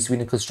to at least win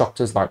the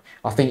Constructors. Like,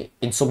 I think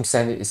in some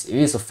sense it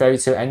is a fairy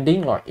tale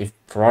ending. Like, if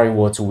Ferrari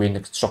were to win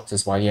the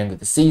Constructors by the end of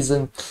the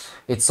season,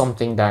 it's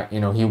something that, you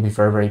know, he'll be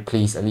very, very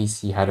pleased. At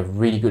least he had a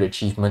really good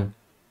achievement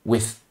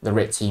with the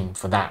red team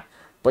for that.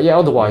 But yeah,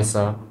 otherwise,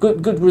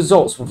 good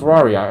results from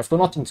Ferrari. I've got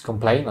nothing to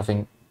complain. I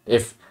think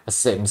if, as I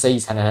said,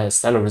 Mercedes had a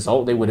stellar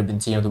result, they would have been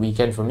team of the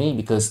weekend for me,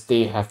 because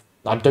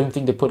I don't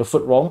think they put a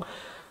foot wrong.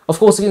 Of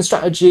course, against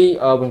strategy,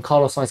 when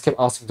Carlos Sainz kept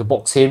asking to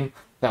box him,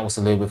 that was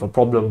a little bit of a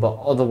problem. But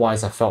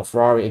otherwise, I felt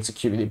Ferrari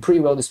executed it pretty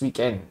well this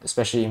weekend,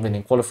 especially even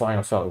in qualifying.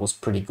 I felt it was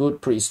pretty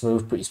good, pretty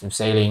smooth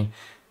sailing.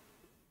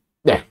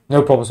 Yeah,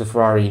 no problems with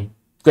Ferrari.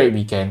 Great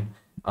weekend.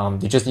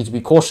 They just need to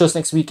be cautious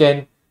next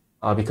weekend,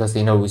 because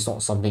they know it's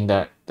not something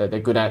that they're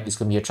good at. It's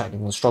going to be a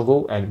technical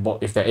struggle. And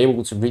if they're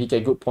able to really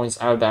get good points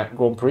out of that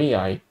Grand Prix,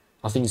 I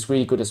think it's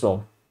really good as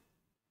well.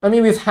 I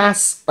mean, with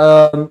Haas,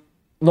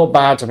 not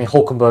bad. I mean,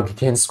 Hulkenberg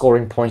again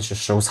scoring points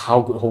just shows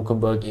how good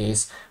Hulkenberg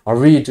is. I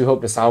really do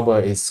hope the Sauber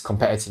is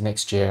competitive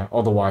next year.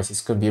 Otherwise,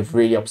 it's going to be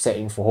really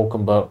upsetting for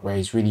Hulkenberg, where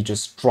he's really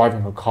just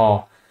driving a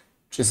car.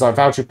 Just like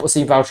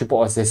seeing Valtteri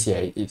Bottas this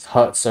year, it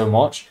hurts so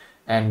much.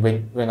 And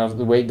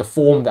the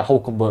form that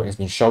Hulkenberg has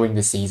been showing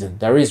this season,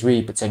 there is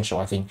really potential.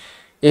 I think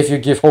if you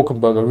give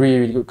Hulkenberg a really,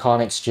 really good car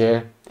next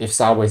year, if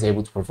Sauber is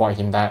able to provide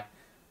him that,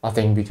 I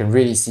think we can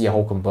really see a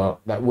Hulkenberg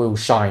that will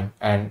shine.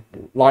 And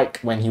like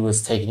when he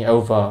was taking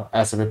over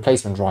as a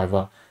replacement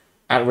driver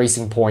at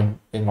Racing Point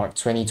in like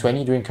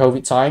 2020 during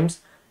COVID times,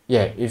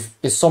 yeah, if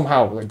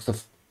somehow like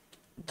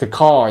the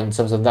car in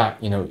terms of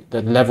that, you know,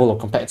 the level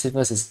of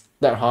competitiveness is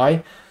that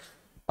high,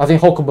 I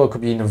think Hulkenberg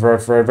could be in a very,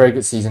 very, very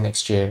good season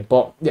next year.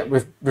 But yeah,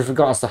 with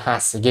regards to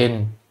Haas,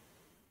 again,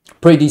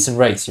 pretty decent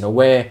race, you know,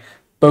 where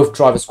both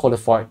drivers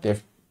qualified,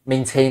 they've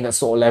maintained that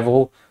sort of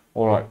level,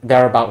 or like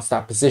thereabouts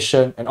that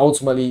position, and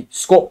ultimately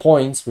scored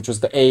points, which was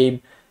the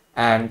aim,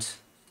 and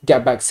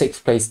get back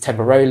 6th place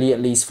temporarily,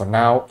 at least for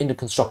now, in the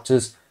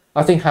Constructors.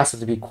 I think Haas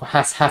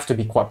have to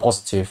be quite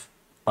positive,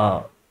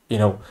 you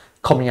know,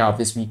 coming out of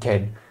this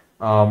weekend.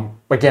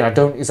 Again, I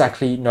don't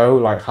exactly know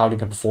like how they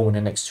can perform in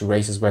the next 2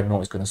 races, whether or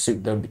not it's going to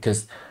suit them,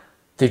 because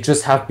they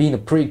just have been a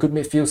pretty good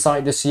midfield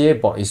side this year,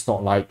 but it's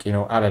not like, you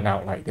know, out and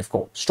out, like they've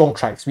got strong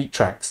tracks, weak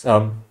tracks.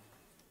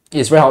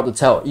 It's very hard to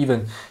tell.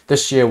 Even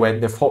this year, when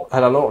they've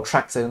had a lot of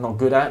tracks they're not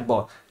good at,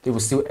 but they were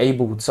still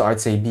able to,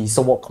 I'd say, be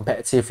somewhat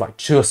competitive, like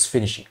just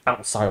finishing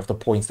outside of the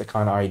points, that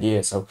kind of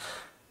idea. So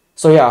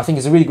yeah, I think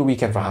it's a really good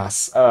weekend for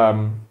Haas.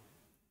 I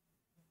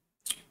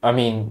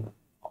mean,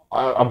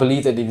 I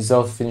believe that they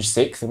deserve to finish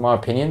 6th, in my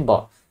opinion,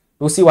 but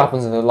we'll see what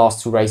happens in the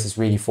last 2 races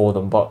really for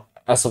them. But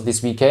as of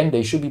this weekend,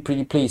 they should be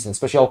pretty pleased, and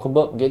especially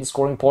Hulkenberg getting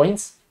scoring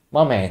points.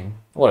 My man,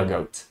 what a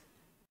goat.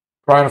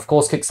 Brian, of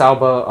course, kicked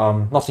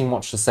Sauber. Nothing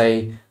much to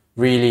say.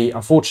 Really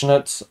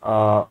unfortunate.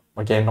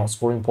 Again, not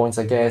scoring points,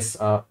 I guess.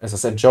 As I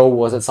said, Joe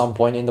was at some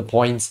point in the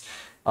points.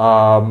 But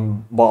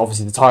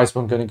obviously the tyres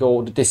weren't going to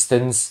go the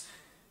distance.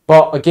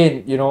 But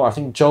again, you know, I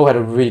think Joe had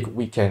a really good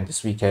weekend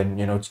this weekend,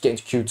 you know, to get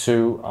into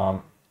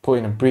Q2, put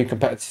in a pretty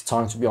competitive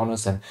time, to be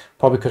honest, and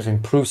probably could have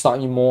improved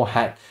slightly more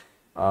had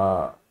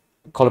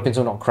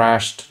Colapinto not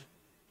crashed.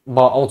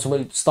 But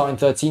ultimately starting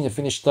 13th and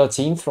finished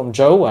 13th from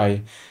Joe,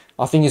 I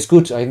think it's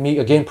good. I mean,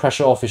 again,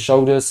 pressure off his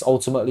shoulders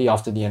ultimately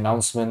after the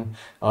announcement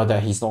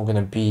that he's not going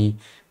to be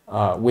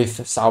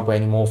with Sauber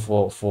anymore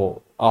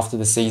for after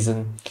the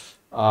season.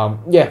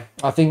 Yeah,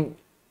 I think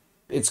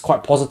it's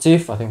quite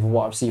positive, I think, from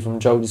what I've seen from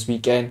Joe this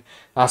weekend.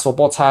 As for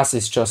Bottas,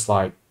 it's just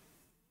like,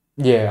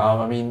 yeah,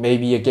 I mean,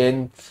 maybe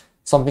again,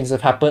 some things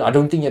have happened. I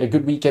don't think he had a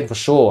good weekend for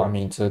sure. I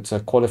mean,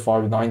 to qualify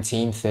with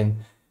 19th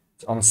and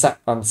on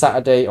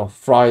Saturday or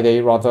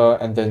Friday rather,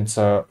 and then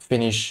to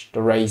finish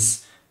the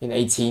race in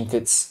 18th,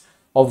 it's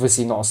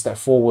obviously not a step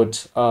forward.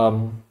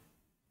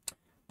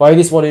 But it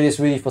is what it is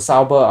really for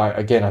Sauber.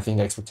 Again, I think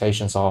the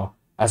expectations are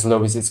as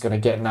low as it's going to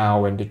get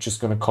now, and they're just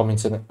going to come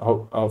into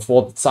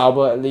for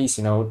Sauber at least,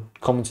 you know,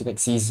 come into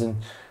next season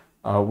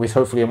with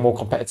hopefully a more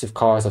competitive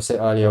car, as I've said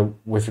earlier,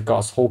 with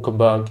regards to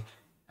Hulkenberg,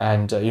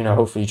 and you know,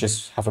 hopefully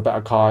just have a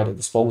better car at their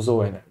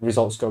disposal and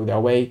results go their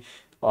way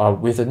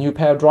with a new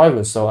pair of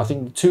drivers. So I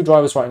think the 2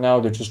 drivers right now,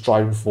 they're just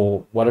driving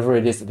for whatever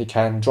it is that they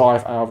can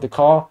drive out of the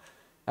car.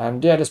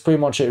 And yeah, that's pretty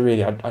much it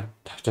really. I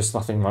just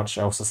nothing much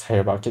else to say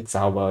about Kick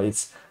Sauber.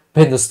 It's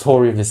been the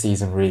story of the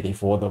season really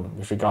for them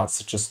with regards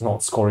to just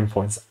not scoring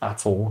points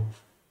at all.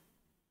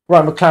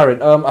 Right,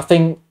 McLaren. I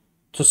think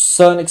to a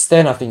certain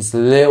extent, I think it's a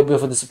little bit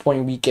of a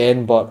disappointing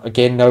weekend. But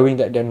again, knowing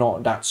that they're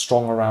not that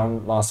strong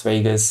around Las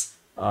Vegas,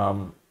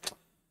 I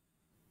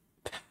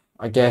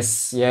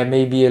guess, yeah,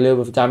 maybe a little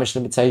bit of damage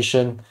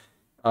limitation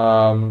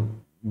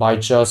by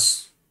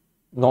just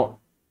not,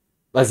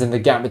 as in the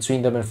gap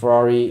between them and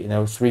Ferrari, you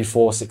know, 3,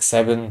 4, 6,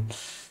 7,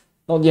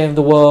 not the end of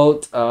the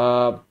world.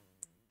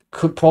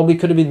 Could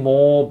have been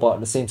more, but at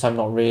the same time,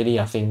 not really.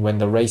 I think when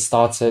the race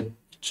started,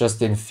 just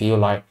didn't feel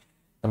like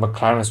the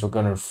McLarens were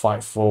going to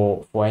fight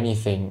for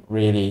anything,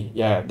 really.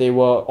 Yeah, they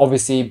were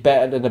obviously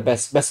better than the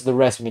best of the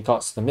rest when it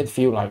comes to the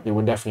midfield. Like, they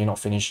would definitely not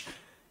finish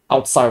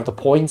outside of the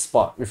points,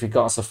 but with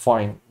regards to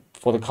fighting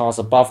for the cars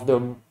above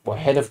them or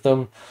ahead of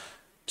them,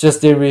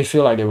 just didn't really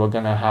feel like they were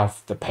going to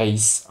have the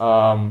pace.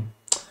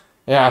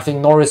 Yeah, I think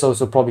Norris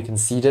also probably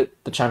conceded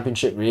the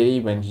championship, really,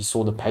 when he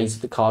saw the pace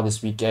of the car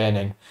this weekend.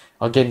 And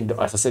again,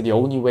 as I said, the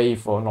only way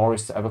for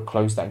Norris to ever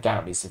close that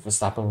gap is if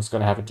Verstappen was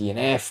going to have a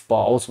DNF, but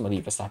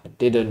ultimately Verstappen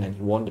didn't, and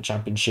he won the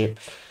championship.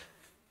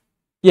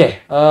 Yeah,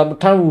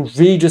 McLaren will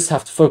really just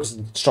have to focus on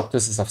the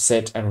constructors, as I've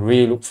said, and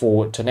really look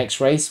forward to next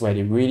race, where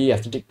they really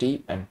have to dig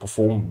deep and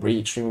perform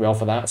really extremely well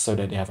for that, so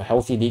that they have a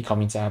healthy lead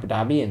coming to Abu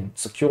Dhabi and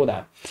secure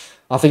that.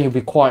 I think it'll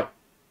be quite,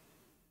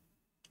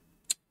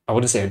 I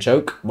wouldn't say a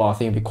joke, but I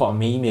think it'd be quite a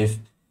meme if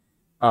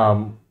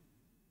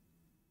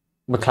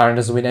McLaren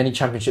doesn't win any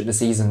championship this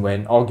season,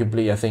 when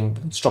arguably I think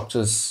the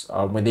constructors,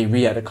 when they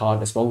re-add the car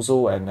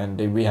disposal and then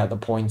they re-add the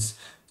points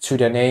to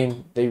their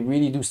name, they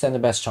really do stand the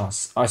best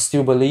chance. I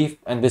still believe,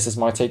 and this is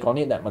my take on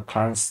it, that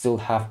McLaren still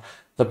have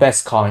the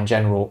best car in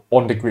general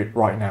on the grid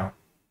right now.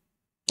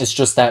 It's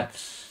just that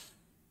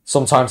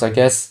sometimes, I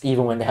guess,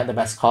 even when they had the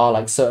best car,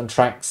 like certain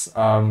tracks,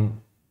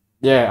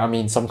 yeah, I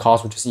mean, some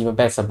cars were just even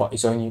better, but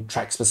it's only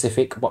track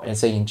specific. But I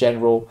say in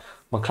general,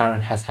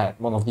 McLaren has had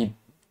one of the,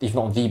 if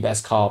not the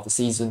best car of the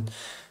season.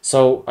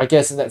 So I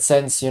guess in that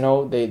sense, you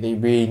know, they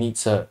really need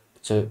to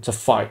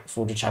fight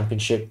for the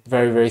championship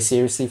very, very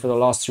seriously for the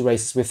last two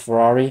races with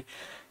Ferrari.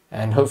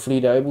 And hopefully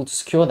they're able to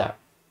secure that.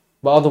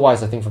 But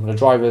otherwise, I think from the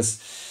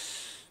drivers,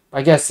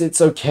 I guess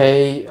it's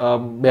okay.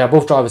 Yeah,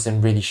 both drivers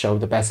didn't really show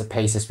the best of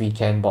pace this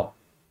weekend, but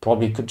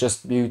probably could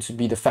just be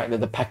the fact that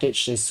the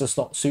package is just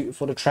not suited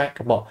for the track.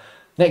 But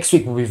next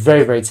week will be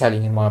very, very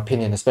telling, in my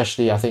opinion.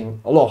 Especially, I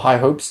think, a lot of high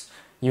hopes,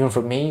 even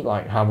from me,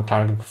 like how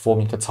McLaren can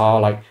perform in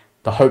Qatar. Like,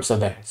 the hopes are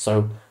there.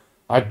 So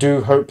I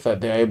do hope that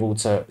they're able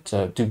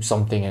to do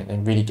something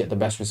and really get the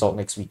best result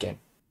next weekend.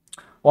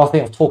 Well, I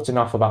think I've talked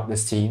enough about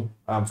this team.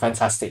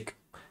 Fantastic.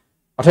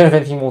 I don't have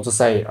anything more to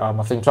say. I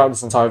think throughout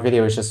this entire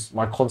video, it's just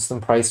my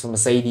constant praise for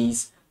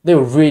Mercedes. They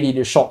were really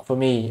the shock for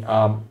me.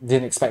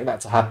 Didn't expect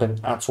that to happen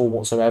at all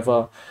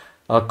whatsoever.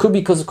 Could be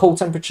because of cold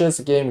temperatures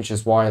again, which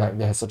is why like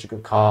they had such a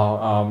good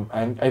car.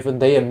 And even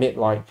they admit,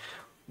 like,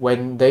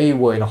 when they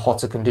were in a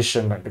hotter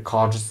condition, like the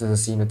car just didn't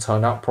seem to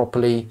turn out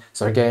properly.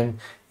 So again,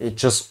 it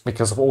just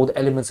because of all the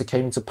elements that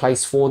came into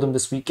place for them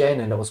this weekend,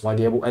 and that was why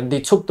they able, and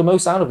they took the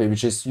most out of it,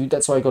 which is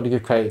that's why I got to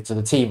give credit to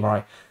the team,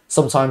 right?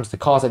 Sometimes the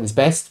car's at its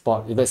best,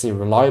 but if let's say a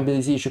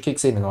reliability issue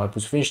kicks in and I'm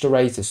able to finish the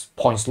race, it's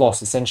points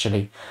lost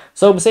essentially.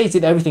 So Mercedes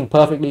did everything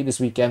perfectly this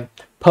weekend,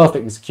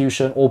 perfect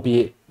execution,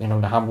 albeit, you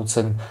know, the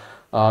Hamilton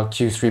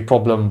Q3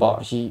 problem,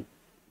 but he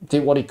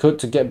did what he could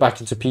to get back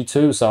into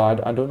P2. So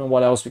I don't know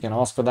what else we can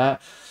ask for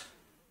that.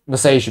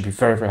 Mercedes should be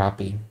very, very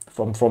happy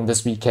from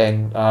this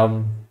weekend.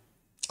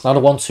 Another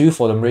 1-2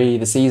 for them really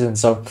this season.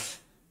 So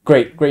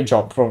great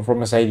job from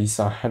Mercedes.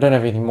 So I don't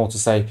have anything more to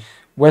say.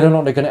 Whether or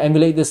not they're going to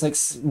emulate this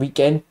next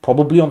weekend,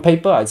 probably on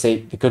paper, I'd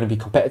say they're going to be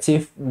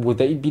competitive. Would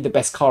they be the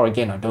best car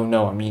again? I don't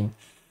know. I mean,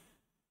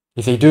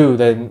 if they do,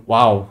 then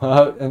wow,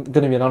 going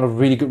to be another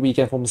really good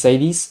weekend for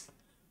Mercedes.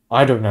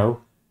 I don't know.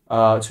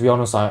 To be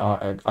honest,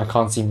 I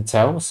can't seem to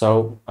tell.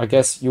 So I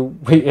guess you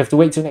have to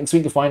wait till next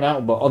week to find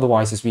out. But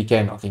otherwise, this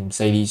weekend, I think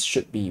Mercedes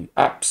should be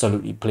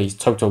absolutely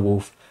pleased. Toto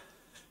Wolff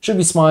should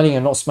be smiling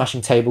and not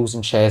smashing tables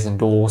and chairs and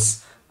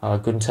doors.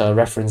 Good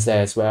reference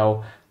there as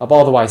well. But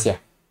otherwise, yeah.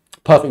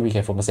 Perfect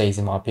weekend for Mercedes,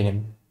 in my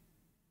opinion.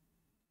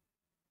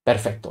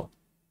 Perfecto.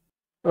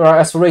 Alright,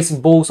 as for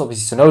Racing Bulls,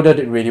 obviously Tsunoda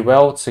did really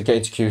well to get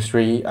into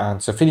Q3 and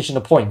to finish in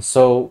the points.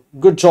 So,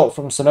 good job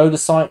from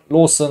Tsunoda's side.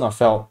 Lawson, I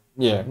felt,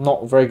 yeah,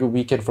 not a very good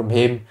weekend from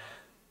him.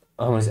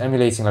 He's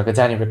emulating like a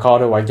Daniel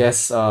Ricciardo, I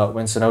guess,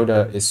 when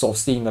Tsunoda is sort of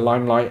stealing the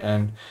limelight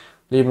and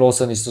Liam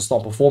Lawson is just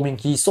not performing.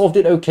 He sort of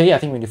did okay, I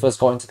think, when he first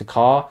got into the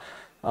car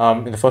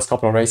in the first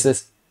couple of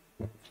races.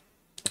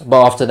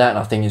 But after that,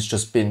 I think it's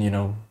just been, you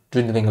know,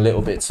 dwindling a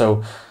little bit.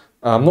 So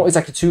I'm not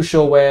exactly too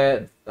sure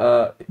where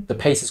the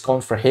pace has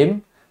gone for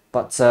him.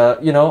 But,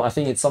 you know, I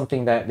think it's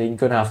something that they're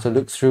going to have to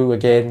look through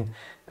again,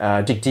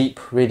 dig deep,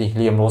 really,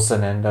 Liam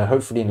Lawson. And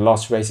hopefully in the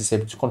last race he's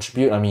able to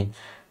contribute. I mean,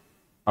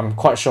 I'm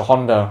quite sure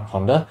Honda,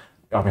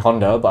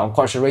 but I'm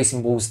quite sure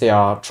Racing Bulls, they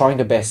are trying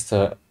their best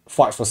to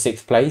fight for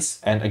 6th place.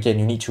 And again,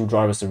 you need two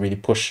drivers to really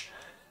push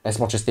as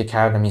much as they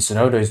can. I mean,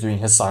 Tsunoda is doing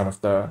his side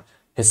of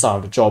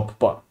the job,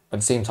 but at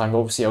the same time,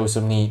 obviously also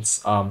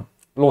needs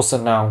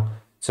Lawson now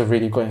to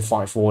really go and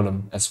fight for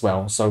them as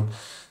well. So,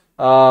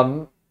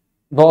 but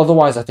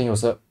otherwise, I think it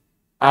was an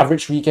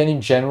average weekend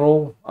in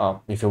general,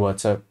 if you were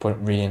to put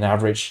really an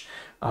average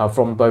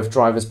from both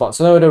drivers. But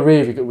Tsunoda,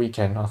 really good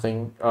weekend. I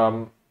think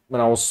the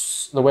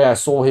way I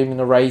saw him in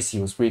the race, he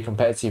was really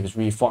competitive, he was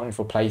really fighting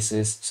for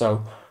places.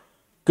 So,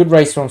 good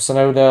race from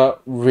Tsunoda,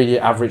 really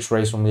average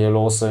race from Liam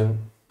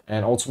Lawson.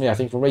 And ultimately, I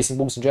think for Racing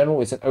Bulls in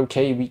general, it's an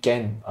okay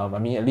weekend. I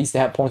mean, at least they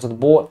had points on the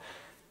board.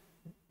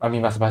 I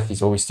mean, mathematically,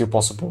 it's always still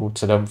possible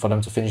for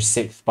them to finish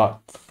 6th. But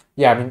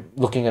yeah, I mean,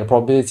 looking at the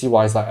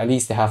probability-wise, like at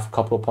least they have a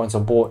couple of points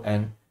on board.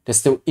 And they're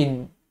still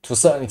in, to a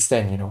certain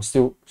extent, you know,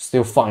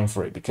 still fine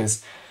for it,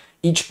 because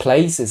each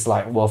place is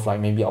like worth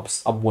like maybe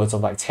upwards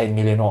of like 10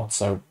 million odds.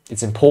 So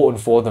it's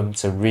important for them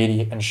to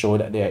really ensure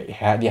that they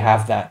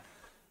have that,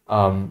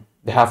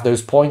 they have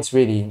those points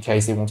really in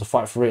case they want to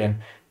fight for it.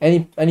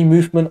 And any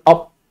movement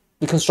up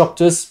the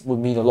constructors would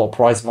mean a lot of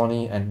prize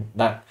money, and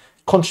that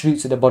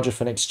contributes to the budget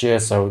for next year.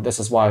 So this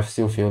is why I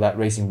still feel that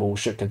Racing Bull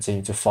should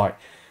continue to fight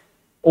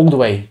all the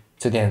way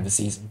to the end of the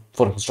season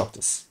for the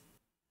constructors.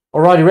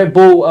 Alrighty, Red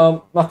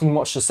Bull, nothing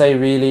much to say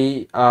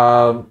really.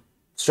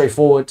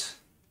 Straightforward.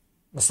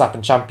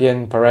 Verstappen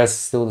champion, Perez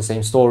still the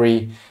same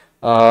story.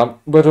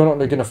 Whether or not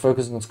they're going to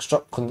focus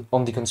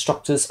on the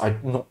constructors, I'm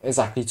not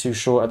exactly too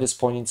sure at this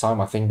point in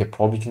time. I think they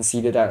probably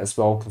conceded that as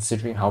well,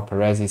 considering how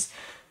Perez is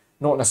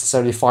not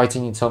necessarily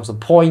fighting in terms of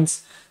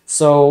points.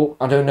 So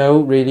I don't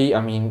know really.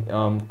 I mean,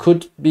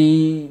 could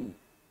be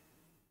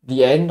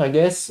the end, I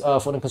guess,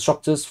 for the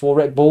constructors for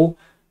Red Bull.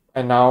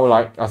 And now,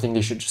 like, I think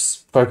they should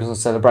just focus on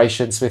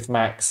celebrations with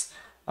Max,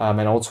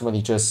 and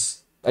ultimately just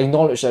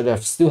acknowledge that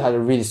they've still had a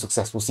really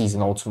successful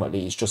season.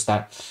 Ultimately, it's just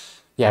that,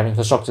 yeah, I mean,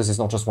 constructors is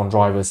not just one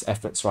driver's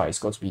efforts, right? It's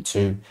got to be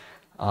two.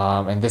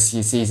 And this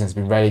year's season has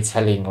been really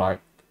telling.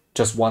 Like,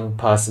 just one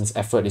person's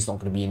effort is not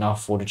going to be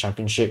enough for the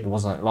championship. It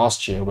wasn't like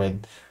last year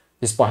when,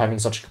 despite having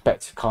such a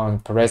competitive car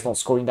and Perez not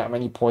scoring that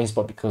many points,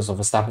 but because of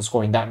Verstappen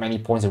scoring that many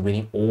points and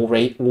winning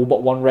all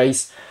but one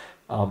race.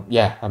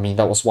 Yeah, I mean,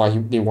 that was why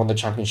they won the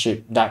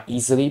championship that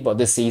easily. But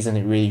this season,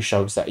 it really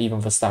shows that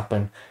even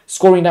Verstappen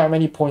scoring that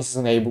many points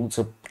isn't able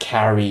to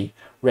carry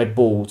Red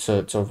Bull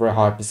to a very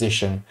high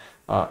position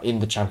in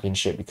the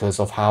championship, because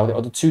of how the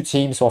other two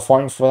teams who are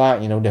fighting for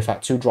that, you know, they've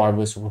had two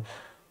drivers who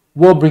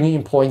were bringing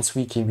in points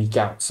week in, week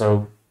out.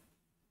 So,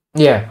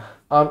 yeah,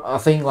 I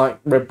think like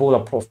Red Bull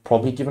are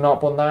probably giving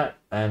up on that.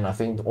 And I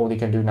think all they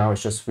can do now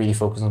is just really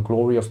focus on the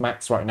glory of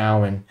Max right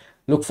now and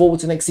look forward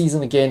to next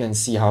season again and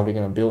see how they're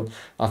going to build.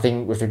 I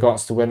think with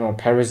regards to whether or not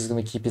Perez is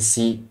going to keep his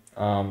seat,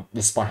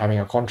 despite having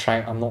a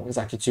contract, I'm not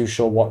exactly too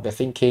sure what they're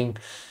thinking.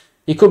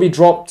 He could be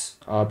dropped.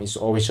 It's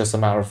always just a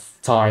matter of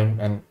time.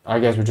 And I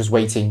guess we're just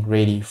waiting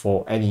really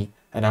for any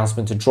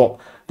announcement to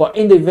drop. But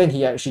in the event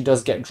he actually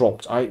does get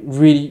dropped, I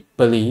really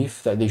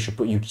believe that they should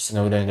put Yuki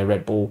Tsunoda in the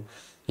Red Bull.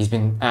 He's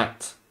been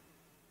at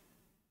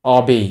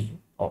RB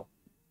or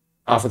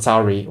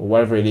AlphaTauri or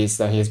whatever it is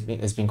that he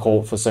has been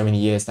called for so many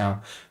years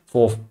now.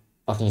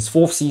 I think it's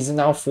fourth season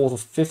now, fourth or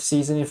fifth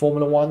season in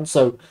Formula One.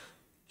 So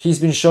he's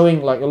been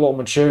showing like a lot of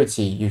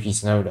maturity, Yuki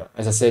Tsunoda.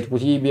 As I said,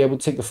 would he be able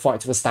to take the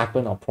fight to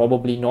Verstappen? Or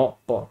probably not.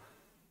 But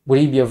would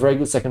he be a very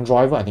good second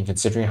driver? I think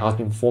considering how he's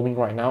been performing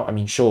right now, I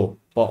mean, sure.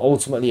 But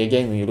ultimately,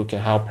 again, when you look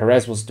at how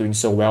Perez was doing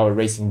so well at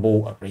Racing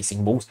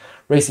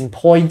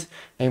Point,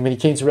 and when he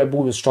came to Red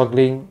Bull, he was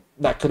struggling,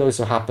 that could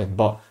also happen.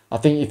 But I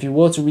think if you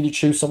were to really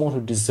choose someone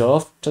who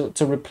deserved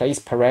to replace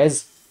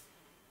Perez,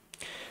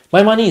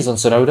 my money is on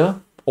Tsunoda.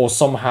 Or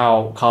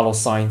somehow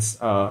Carlos Sainz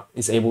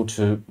is able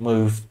to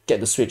get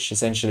the switch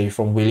essentially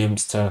from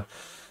Williams to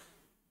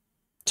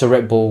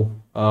Red Bull.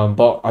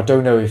 But I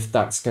don't know if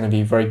that's going to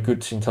be very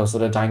good in terms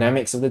of the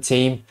dynamics of the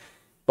team.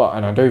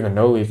 And I don't even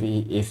know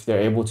if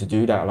they're able to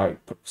do that.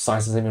 Like,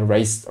 Sainz has even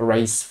raced a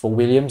race for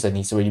Williams and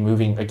he's already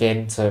moving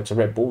again to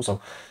Red Bull.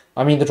 So,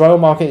 I mean, the driver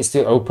market is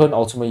still open.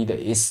 Ultimately, there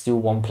is still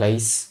one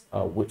place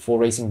for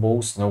Racing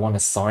Bulls. No one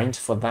has signed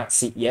for that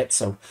seat yet.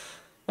 So,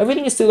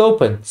 everything is still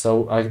open,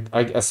 so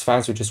I as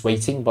fans we're just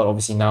waiting. But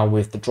obviously now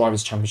with the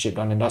Drivers' Championship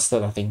done and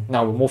dusted, I think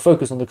now we're more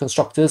focused on the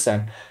constructors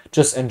and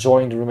just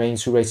enjoying the remaining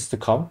two races to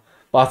come.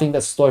 But I think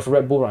that's the story for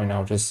Red Bull right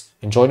now. Just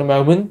enjoy the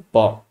moment,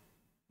 but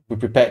we're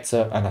prepared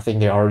to, and I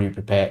think they are already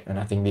prepared, and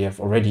I think they have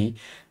already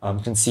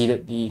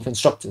conceded the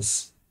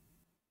constructors.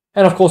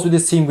 And of course with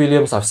this team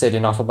Williams, I've said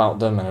enough about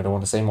them and I don't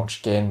want to say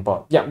much again.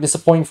 But yeah,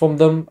 disappointing from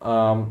them.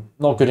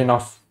 Not good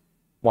enough,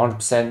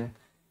 100%.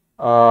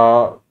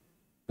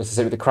 As I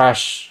said, with the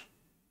crash,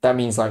 that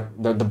means like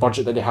the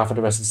budget that they have for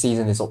the rest of the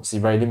season is obviously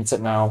very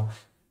limited now.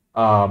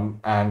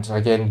 And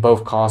again,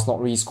 both cars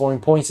not really scoring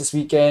points this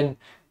weekend.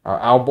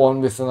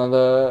 Albon with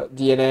another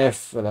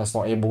DNF, that's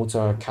not able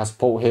to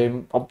catapult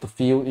him up the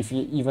field if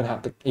he even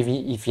had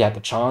the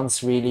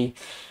chance really.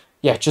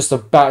 Yeah, just a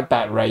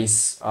bad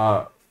race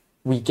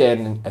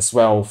weekend as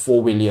well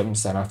for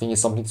Williams, and I think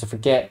it's something to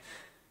forget.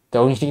 The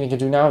only thing they can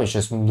do now is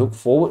just look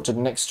forward to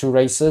the next two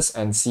races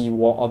and see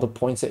what other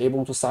points they're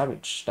able to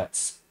salvage.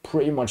 That's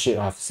pretty much it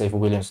I have to say for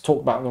Williams.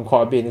 Talked about them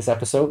quite a bit in this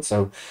episode,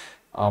 so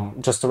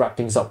just to wrap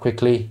things up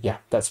quickly, yeah,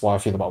 that's what I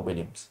feel about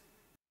Williams.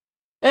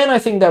 And I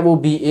think that will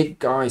be it,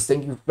 guys.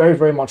 Thank you very,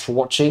 very much for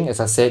watching. As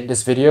I said,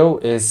 this video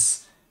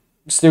is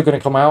still going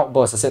to come out,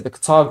 but as I said, the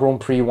Qatar Grand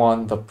Prix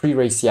one, the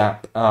pre-race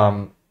yap,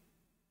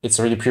 it's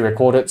already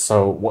pre-recorded,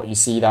 so what you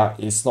see that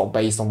is not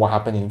based on what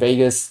happened in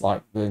Vegas,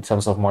 like in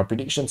terms of my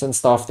predictions and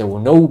stuff.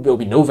 There'll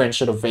be no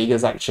venture of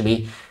Vegas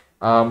actually.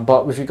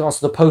 But with regards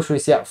to the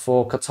post-race yap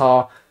for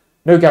Qatar,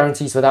 no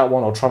guarantees for that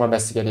one. I'll try my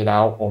best to get it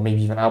out, or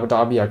maybe even Abu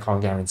Dhabi. I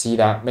can't guarantee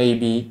that.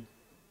 Maybe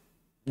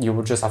you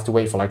will just have to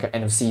wait for like an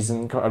end of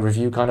season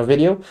review kind of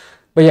video.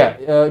 But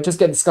yeah, just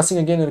get discussing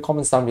again in the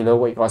comments down below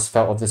what you guys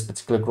felt of this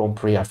particular Grand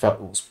Prix. I felt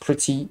it was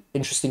pretty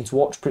interesting to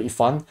watch, pretty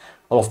fun.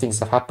 A lot of things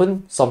have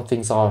happened. Some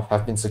things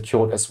have been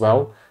secured as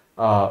well,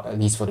 at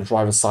least for the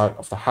driver's side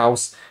of the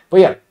house. But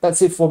yeah,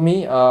 that's it for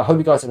me. Hope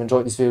you guys have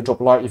enjoyed this video. Drop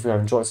a like if you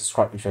have enjoyed,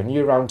 subscribe if you're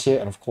new around here,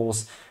 and of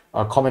course,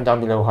 comment down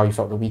below how you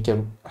felt the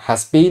weekend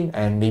has been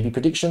and maybe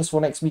predictions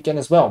for next weekend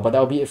as well. But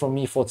that'll be it from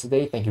me for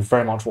today. Thank you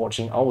very much for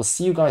watching. I will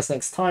see you guys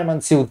next time.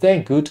 Until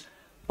then,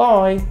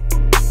 goodbye.